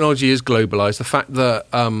that technology is globalized, the fact that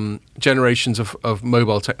generations of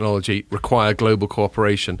mobile technology require global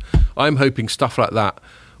cooperation. I'm hoping stuff like that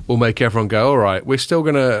will make everyone go, all right, we're still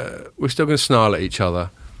gonna snarl at each other,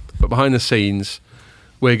 but behind the scenes,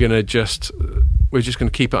 we're just gonna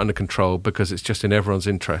keep it under control because it's just in everyone's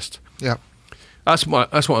interest. Yeah. That's what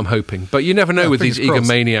I'm hoping. But you never know with these fingers crossed.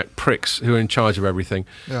 egomaniac pricks who are in charge of everything.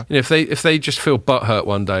 Yeah. You know, if they just feel butthurt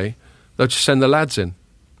one day, they'll just send the lads in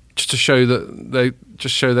just to show that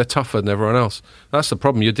they're tougher than everyone else. That's the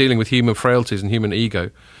problem. You're dealing with human frailties and human ego.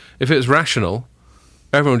 If it was rational,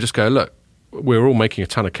 everyone would just go, look, we're all making a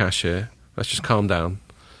ton of cash here. Let's just calm down.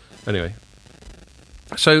 Anyway.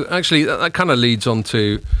 So actually, that kind of leads on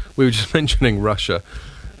to, we were just mentioning Russia.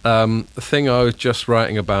 The thing I was just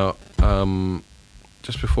writing about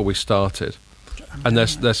just before we started, and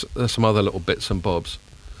there's some other little bits and bobs.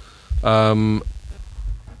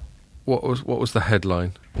 What was the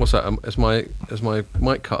headline? What's that? Is my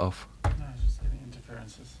mic cut off? No, just any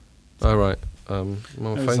interferences. Oh right. My Maybe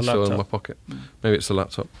it's phone's the still in my laptop. pocket. Maybe it's the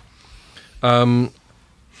laptop.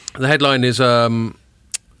 The headline is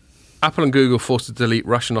Apple and Google forced to delete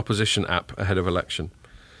Russian opposition app ahead of election.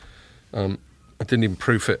 I didn't even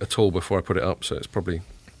proof it at all before I put it up, so it's probably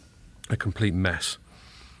a complete mess.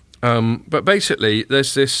 But basically,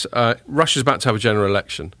 there's this... Russia's about to have a general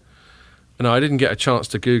election. And I didn't get a chance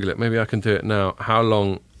to Google it. Maybe I can do it now. How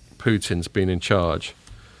long Putin's been in charge.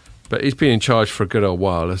 But he's been in charge for a good old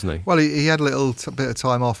while, hasn't he? Well, he had a little bit of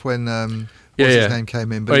time off when his name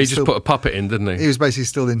came in. But Well, he he's just still, put a puppet in, didn't he? he was basically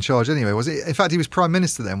still in charge anyway, was he? In fact, he was Prime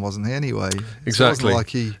Minister then, wasn't he, anyway? So it Exactly. wasn't like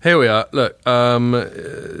he... Here we are. Look,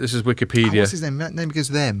 this is Wikipedia. what's his name? Name begins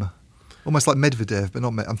with M. Almost like Medvedev, but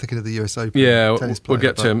not... I'm thinking of the US Open. Yeah, tennis we'll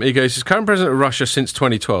player, get to him. He goes, he's current president of Russia since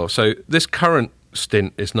 2012. So this current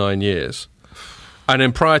stint is 9 years. And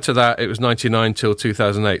then prior to that, it was 99 till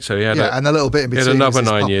 2008. So he had and a little bit in he had between. another was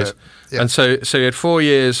his 9 puppet. years. Yeah. And so he had 4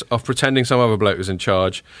 years of pretending some other bloke was in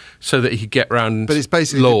charge so that he could get round But it's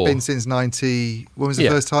basically law. been since 90... When was the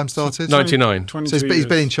Yeah. first time started? 99. So he's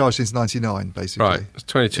been in charge since 99, basically. Right, it's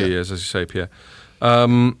 22 Yeah. years, as you say, Pierre.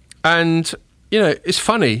 And, you know, it's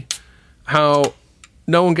funny how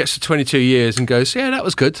no one gets to 22 years and goes, yeah, that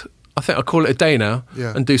was good. I think I'll call it a day now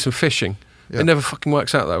Yeah. and do some fishing. Yeah. It never fucking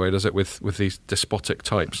works out that way, does it, with these despotic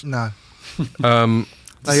types? No. Um,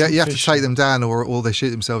 You have to take them down or they shoot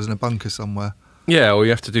themselves in a bunker somewhere. yeah, or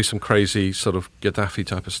you have to do some crazy sort of Gaddafi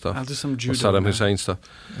type of stuff. I'll do some Or judo Saddam now. Hussein stuff.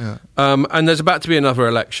 Yeah. And there's about to be another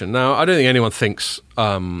election. Now, I don't think anyone thinks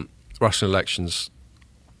Russian elections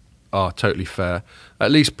are totally fair.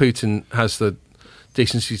 At least Putin has the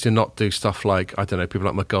decency to not do stuff like, I don't know, people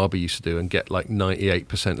like Mugabe used to do and get like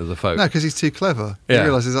 98% of the vote. No, because he's too clever. Yeah. He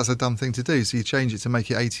realises that's a dumb thing to do, so you change it to make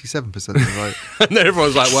it 87% of the vote. And then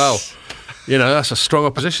everyone's like, well, you know, that's a strong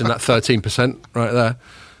opposition, that 13% right there.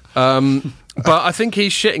 But I think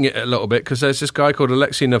he's shitting it a little bit because there's this guy called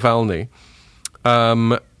Alexei Navalny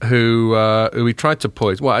who he tried to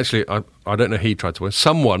poison. Well, actually, I don't know he tried to poison.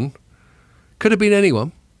 Someone, could have been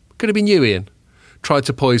anyone, could have been you, Ian, tried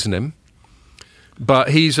to poison him. But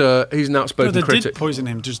he's an outspoken they critic. did poison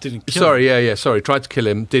him, just didn't kill Sorry, him. sorry, tried to kill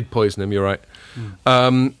him, did poison him, you're right.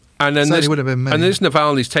 And then Certainly would have been me. and this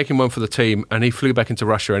Navalny's taking one for the team, and he flew back into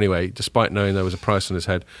Russia anyway, despite knowing there was a price on his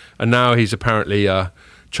head. And now he's apparently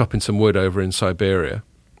chopping some wood over in Siberia.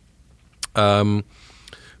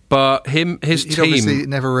 But his He'd team obviously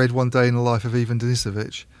never read One Day in the Life of Ivan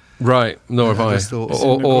Denisovich. Right, nor have I.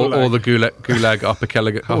 Or the Gulag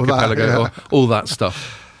Archipelago, or all that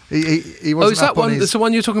stuff. He wasn't is that one? That's the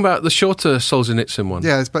one you're talking about, the shorter Solzhenitsyn one?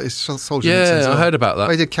 Yeah, it's Solzhenitsyn. Yeah, I heard about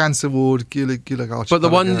that. He did Cancer Ward, Gulag Archipelago. But the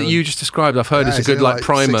one that you just described, I've heard is a good like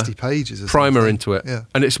primer, 60 pages primer into it. Yeah.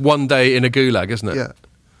 And it's one day in a gulag, isn't it? Yeah.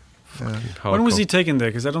 When was he taken there?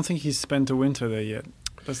 Because I don't think he's spent a winter there yet.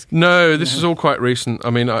 No, this is all quite recent.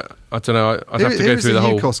 I mean, I don't know. I'd have to go through the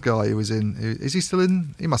whole. Who was the UCOS guy who was in? Is he still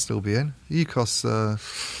in? He must still be in. UCOS.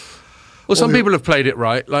 Well, some people have played it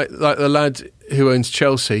right. Like the lad who owns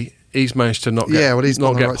Chelsea, he's managed to not get he's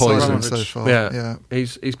not get right poisoned so far. Yeah,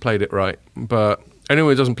 he's played it right. But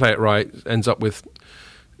anyone who doesn't play it right ends up with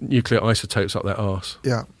nuclear isotopes up their arse.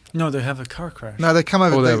 Yeah. No, they have a car crash. No, they come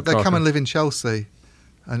over. They come and live in Chelsea.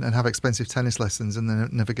 And have expensive tennis lessons and then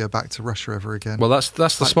never go back to Russia ever again. Well, that's the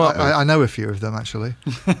smart move. I know a few of them, actually.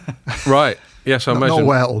 Right. Yes, I imagine. Not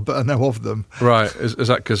well, but I know of them. Right. Is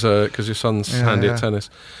that because your son's handy at tennis?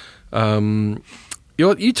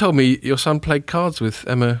 You told me your son played cards with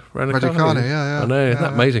Emma Raducanu. Yeah. I know, isn't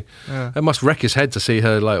that amazing? Yeah. It must wreck his head to see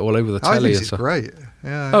her like all over the telly. I think and she's stuff. great.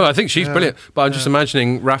 Yeah. Oh, I think she's brilliant. But I'm just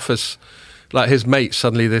imagining Rafa's... Like his mate,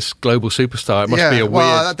 suddenly this global superstar. It must be a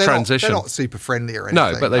weird transition. They're not super friendly or anything.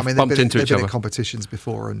 No, but they've bumped into each other. They've been in competitions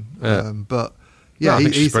before, but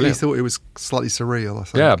he thought it was slightly surreal. I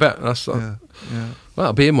think. Yeah, I bet. That's well,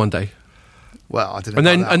 I'll be in one day. Well, I don't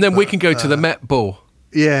know. And then we can go to the Met Ball.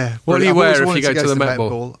 Yeah. What do you wear if you go to the Met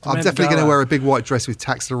Ball? I'm definitely going to wear a big white dress with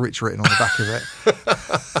 "Tax the Rich" written on the back of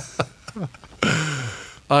it.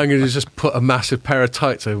 I'm going to just put a massive pair of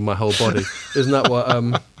tights over my whole body. Isn't that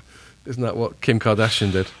what? Isn't that what Kim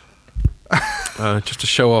Kardashian did? Just to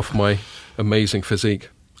show off my amazing physique.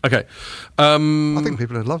 Okay. I think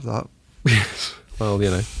people would love that. Yes. Well,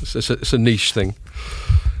 it's a niche thing.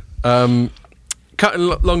 Cutting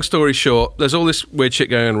long story short, there's all this weird shit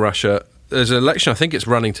going on in Russia. There's an election, I think it's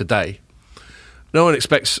running today. No one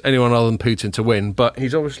expects anyone other than Putin to win, but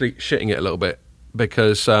he's obviously shitting it a little bit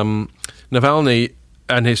because Navalny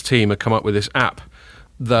and his team have come up with this app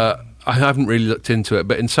that... I haven't really looked into it,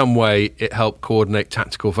 but in some way it helped coordinate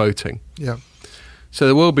tactical voting. Yeah. So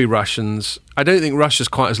there will be Russians. I don't think Russia's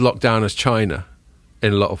quite as locked down as China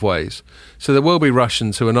in a lot of ways. So there will be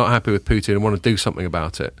Russians who are not happy with Putin and want to do something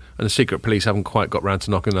about it. And the secret police haven't quite got round to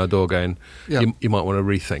knocking on their door going, you might want to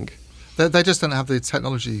rethink. They just don't have the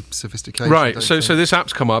technology sophistication. Right. So this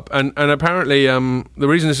app's come up. And apparently the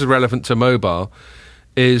reason this is relevant to mobile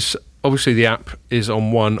is obviously the app is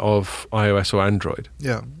on one of iOS or Android.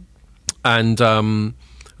 Yeah. And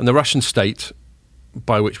the Russian state,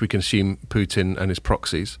 by which we can assume Putin and his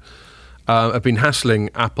proxies, have been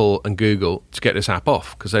hassling Apple and Google to get this app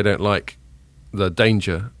off because they don't like the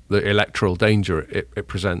danger, the electoral danger it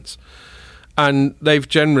presents. And they've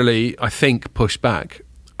generally, I think, pushed back.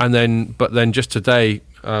 But then just today,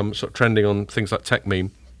 sort of trending on things like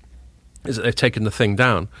TechMeme, is that they've taken the thing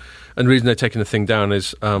down. And the reason they're taking the thing down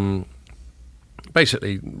is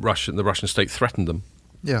basically the Russian state threatened them.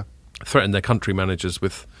 Yeah. Threatened their country managers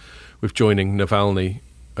with joining Navalny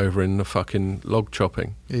over in the fucking log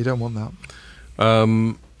chopping. Yeah, you don't want that.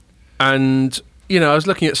 And I was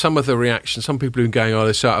looking at some of the reactions. Some people who are going, "Oh,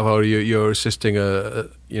 this you're assisting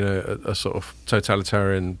a sort of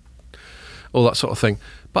totalitarian, all that sort of thing."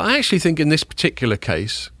 But I actually think in this particular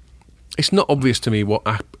case, it's not obvious to me what.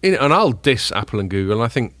 And I'll diss Apple and Google. And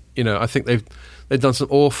I think they've done some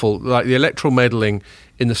awful, like the electoral meddling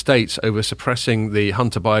in the States over suppressing the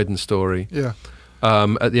Hunter Biden story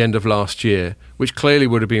at the end of last year, which clearly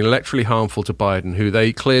would have been electorally harmful to Biden, who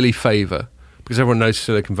they clearly favour, because everyone knows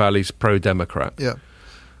Silicon Valley's pro-Democrat. Yeah.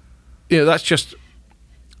 That's just...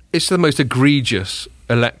 It's the most egregious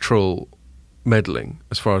electoral meddling,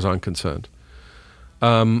 as far as I'm concerned.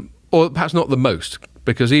 Or perhaps not the most,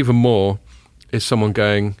 because even more is someone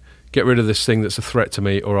going, get rid of this thing that's a threat to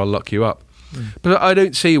me or I'll lock you up. But I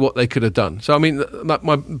don't see what they could have done. So, I mean,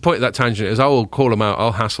 my point of that tangent is I will call them out,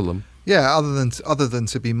 I'll hassle them. Yeah, other than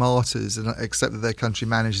to be martyrs and accept that their country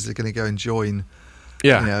managers are going to go and join,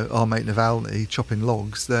 our mate Navalny chopping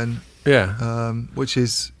logs, then... Yeah. Which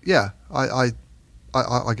is, I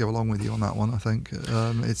go along with you on that one, I think.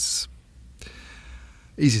 It's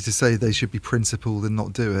easy to say they should be principled and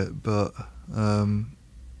not do it, but...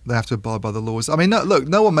 they have to abide by the laws. I mean,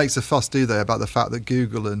 no one makes a fuss, do they, about the fact that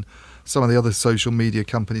Google and some of the other social media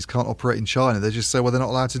companies can't operate in China. They just say, well, they're not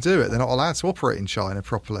allowed to do it. They're not allowed to operate in China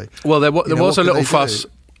properly. Well, there was a little fuss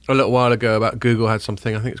a little while ago about Google had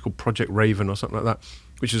something, I think it's called Project Raven or something like that,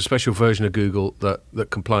 which is a special version of Google that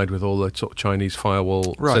complied with all the sort of Chinese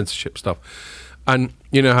firewall censorship stuff. And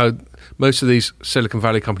you know how most of these Silicon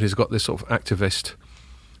Valley companies have got this sort of activist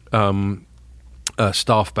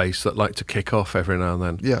staff base that like to kick off every now and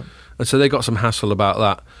then. Yeah. And so they got some hassle about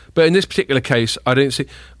that. But in this particular case,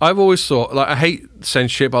 I've always thought, like, I hate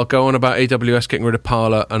censorship. I'll go on about AWS getting rid of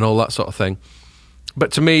Parler and all that sort of thing.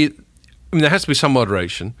 But to me, there has to be some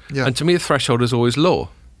moderation. Yeah. And to me, the threshold is always law.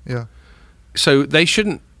 Yeah. So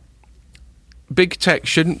big tech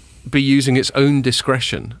shouldn't be using its own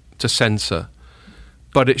discretion to censor,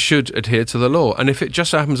 but it should adhere to the law. And if it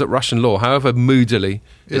just so happens that Russian law, however moodily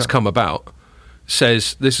it's come about,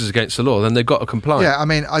 says this is against the law, then they've got to comply. Yeah, I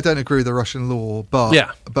mean, I don't agree with the Russian law, but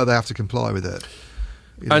they have to comply with it.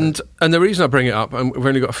 You know? And the reason I bring it up, and we've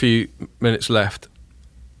only got a few minutes left,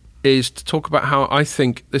 is to talk about how I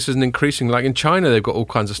think this is an increasing, like in China, they've got all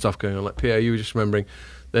kinds of stuff going on. Like Pierre, you were just remembering,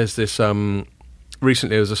 there's this,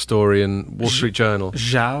 recently there was a story in Wall Street Journal.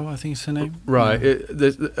 Zhao, I think is her name. Right.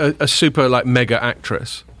 There's a super, like, mega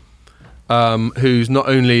actress who's not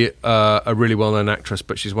only a really well-known actress,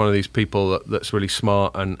 but she's one of these people that's really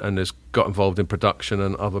smart and has got involved in production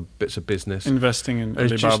and other bits of business. Investing in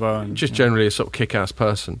Alibaba. Just generally a sort of kick-ass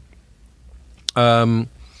person. And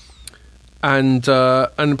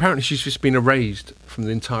apparently she's just been erased from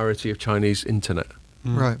the entirety of Chinese internet.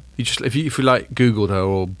 Right. If you like Googled her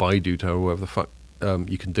or Baidu'd her or whatever the fuck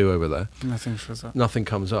you can do over there, nothing shows up. Nothing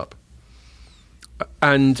comes up.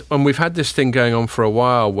 And we've had this thing going on for a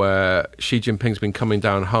while where Xi Jinping's been coming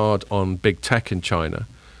down hard on big tech in China.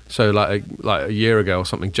 So like a year ago or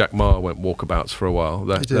something, Jack Ma went walkabouts for a while,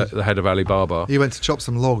 the head of Alibaba. He went to chop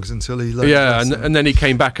some logs until he learned. Yeah, and then he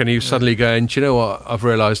came back and he was suddenly going, do you know what? I've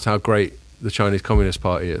realised how great the Chinese Communist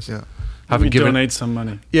Party is. Yeah. Donate some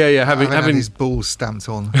money. Yeah, having his balls stamped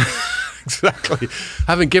on. Exactly.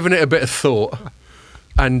 Having given it a bit of thought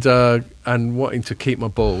and wanting to keep my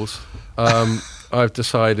balls, I've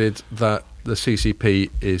decided that the CCP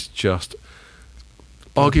is just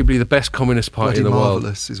arguably the best communist party in the world.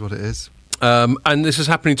 Marvellous is what it is. And this is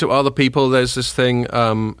happening to other people. There's this thing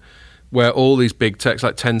where all these big techs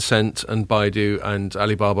like Tencent and Baidu and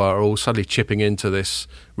Alibaba are all suddenly chipping into this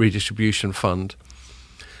redistribution fund.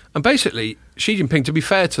 And basically, Xi Jinping, to be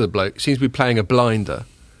fair to the bloke, seems to be playing a blinder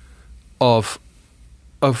of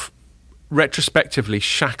retrospectively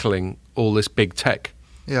shackling all this big tech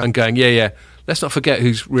and going, let's not forget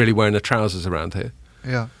who's really wearing the trousers around here.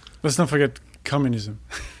 Yeah. Let's not forget communism.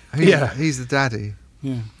 He's the daddy.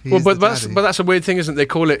 Yeah. But that's a weird thing, isn't it? They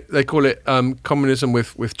call it communism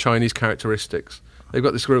with Chinese characteristics. They've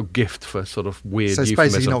got this real gift for sort of weird So it's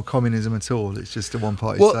euphemism. basically not communism at all. It's just a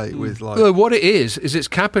one-party state with like... Well, what it is it's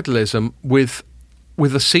capitalism with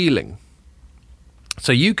a ceiling.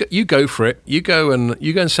 So you go for it. You go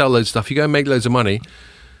and sell loads of stuff. You go and make loads of money.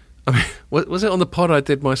 I mean, was it on the pod I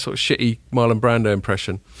did my sort of shitty Marlon Brando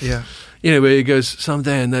impression? Yeah. You know, where he goes,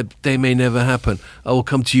 someday, and that day may never happen, I will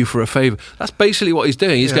come to you for a favour. That's basically what he's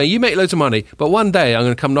doing. He's going, you make loads of money, but one day I'm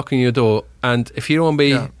going to come knocking on your door, and if you don't want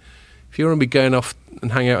to be going off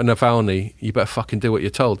and hang out in Navalny, you better fucking do what you're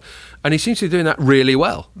told. And he seems to be doing that really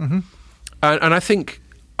well. Mm-hmm. And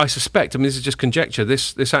I suspect, I mean, this is just conjecture,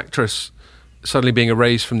 this actress suddenly being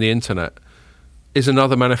erased from the internet is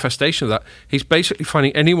another manifestation of that. He's basically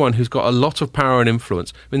finding anyone who's got a lot of power and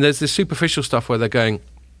influence. I mean, there's this superficial stuff where they're going,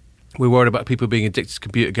 we're worried about people being addicted to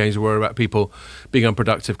computer games, we're worried about people being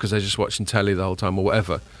unproductive because they're just watching telly the whole time or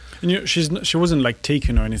whatever. And she wasn't like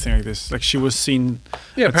taken or anything like this. Like she was seen.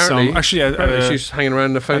 Yeah, apparently. Apparently she's hanging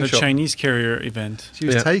around the phone shop at a Chinese carrier event. She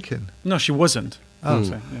was taken. No, she wasn't. Oh,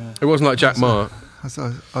 It wasn't like Jack Ma. I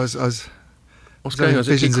was What's going on?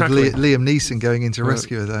 Visions of Liam Neeson going in to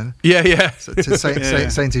rescue her then. Yeah. So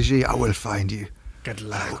saying to Xi, I will find you. Good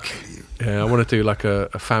luck. I will kill you. Yeah, I want to do like a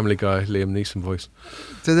Family Guy Liam Neeson voice.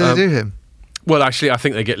 Do they do him? Well, actually, I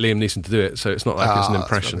think they get Liam Neeson to do it, so it's not like it's an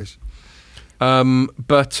impression.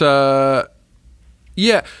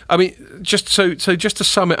 Yeah, I mean, just to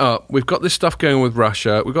sum it up, we've got this stuff going on with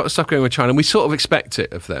Russia, we've got this stuff going on with China, and we sort of expect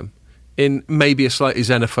it of them in maybe a slightly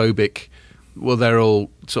xenophobic. Well, they're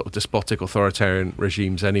all sort of despotic, authoritarian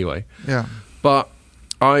regimes anyway. Yeah. But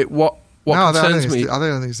what concerns me... I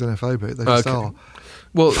don't think it's xenophobic. They just are.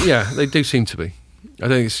 Well, yeah, they do seem to be. I don't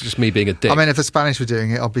think it's just me being a dick. I mean, if the Spanish were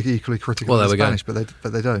doing it, I'd be equally critical of the Spanish,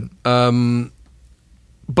 but they don't.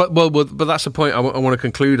 But that's the point I want to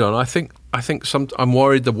conclude on. I think I'm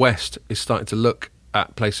worried the West is starting to look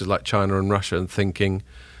at places like China and Russia and thinking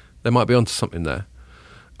they might be onto something there.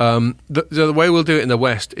 The way we'll do it in the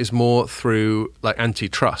West is more through like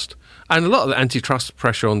antitrust, and a lot of the antitrust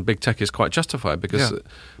pressure on big tech is quite justified because,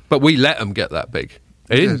 but we let them get that big,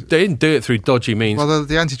 They didn't do it through dodgy means. Well,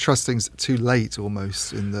 the antitrust thing's too late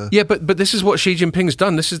almost in the... Yeah, but this is what Xi Jinping's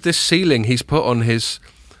done. This is this ceiling he's put on his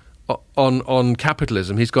on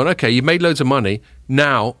capitalism. He's gone, okay, you made loads of money,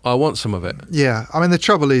 now I want some of it. Yeah, I mean, the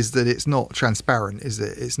trouble is that it's not transparent, is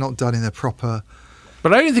it? It's not done in a proper...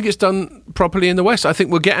 But I don't think it's done properly in the West. I think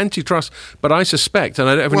we'll get antitrust, but I suspect, and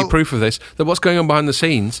I don't have any proof of this, that what's going on behind the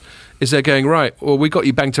scenes is they're going, right, well, we got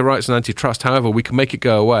you banged to rights and antitrust, however, we can make it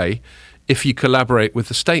go away if you collaborate with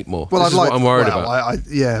the state more. Well, this is what I'm worried about.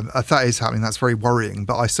 That is happening. That's very worrying.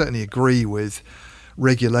 But I certainly agree with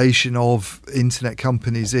regulation of internet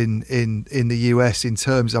companies in the US in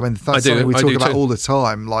terms, I mean, that's something we talk about all the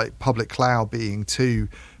time, like public cloud being too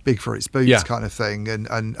big for its boots kind of thing,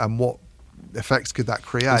 and what effects could that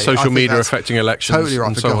create? And social media affecting elections. Totally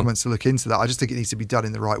right for governments to look into that. I just think it needs to be done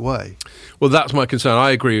in the right way. Well, that's my concern.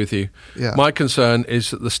 I agree with you. Yeah. My concern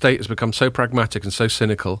is that the state has become so pragmatic and so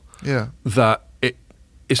cynical that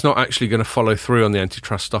it's not actually going to follow through on the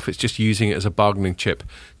antitrust stuff. It's just using it as a bargaining chip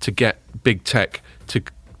to get big tech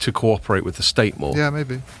to cooperate with the state more. Yeah,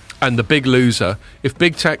 maybe. And the big loser, if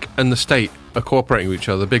big tech and the state are cooperating with each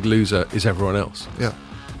other, the big loser is everyone else. Yeah.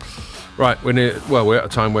 Right, we're at a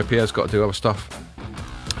time where Pierre's got to do other stuff,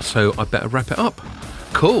 so I better wrap it up.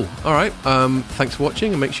 Cool. All right. Thanks for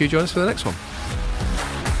watching, and make sure you join us for the next one.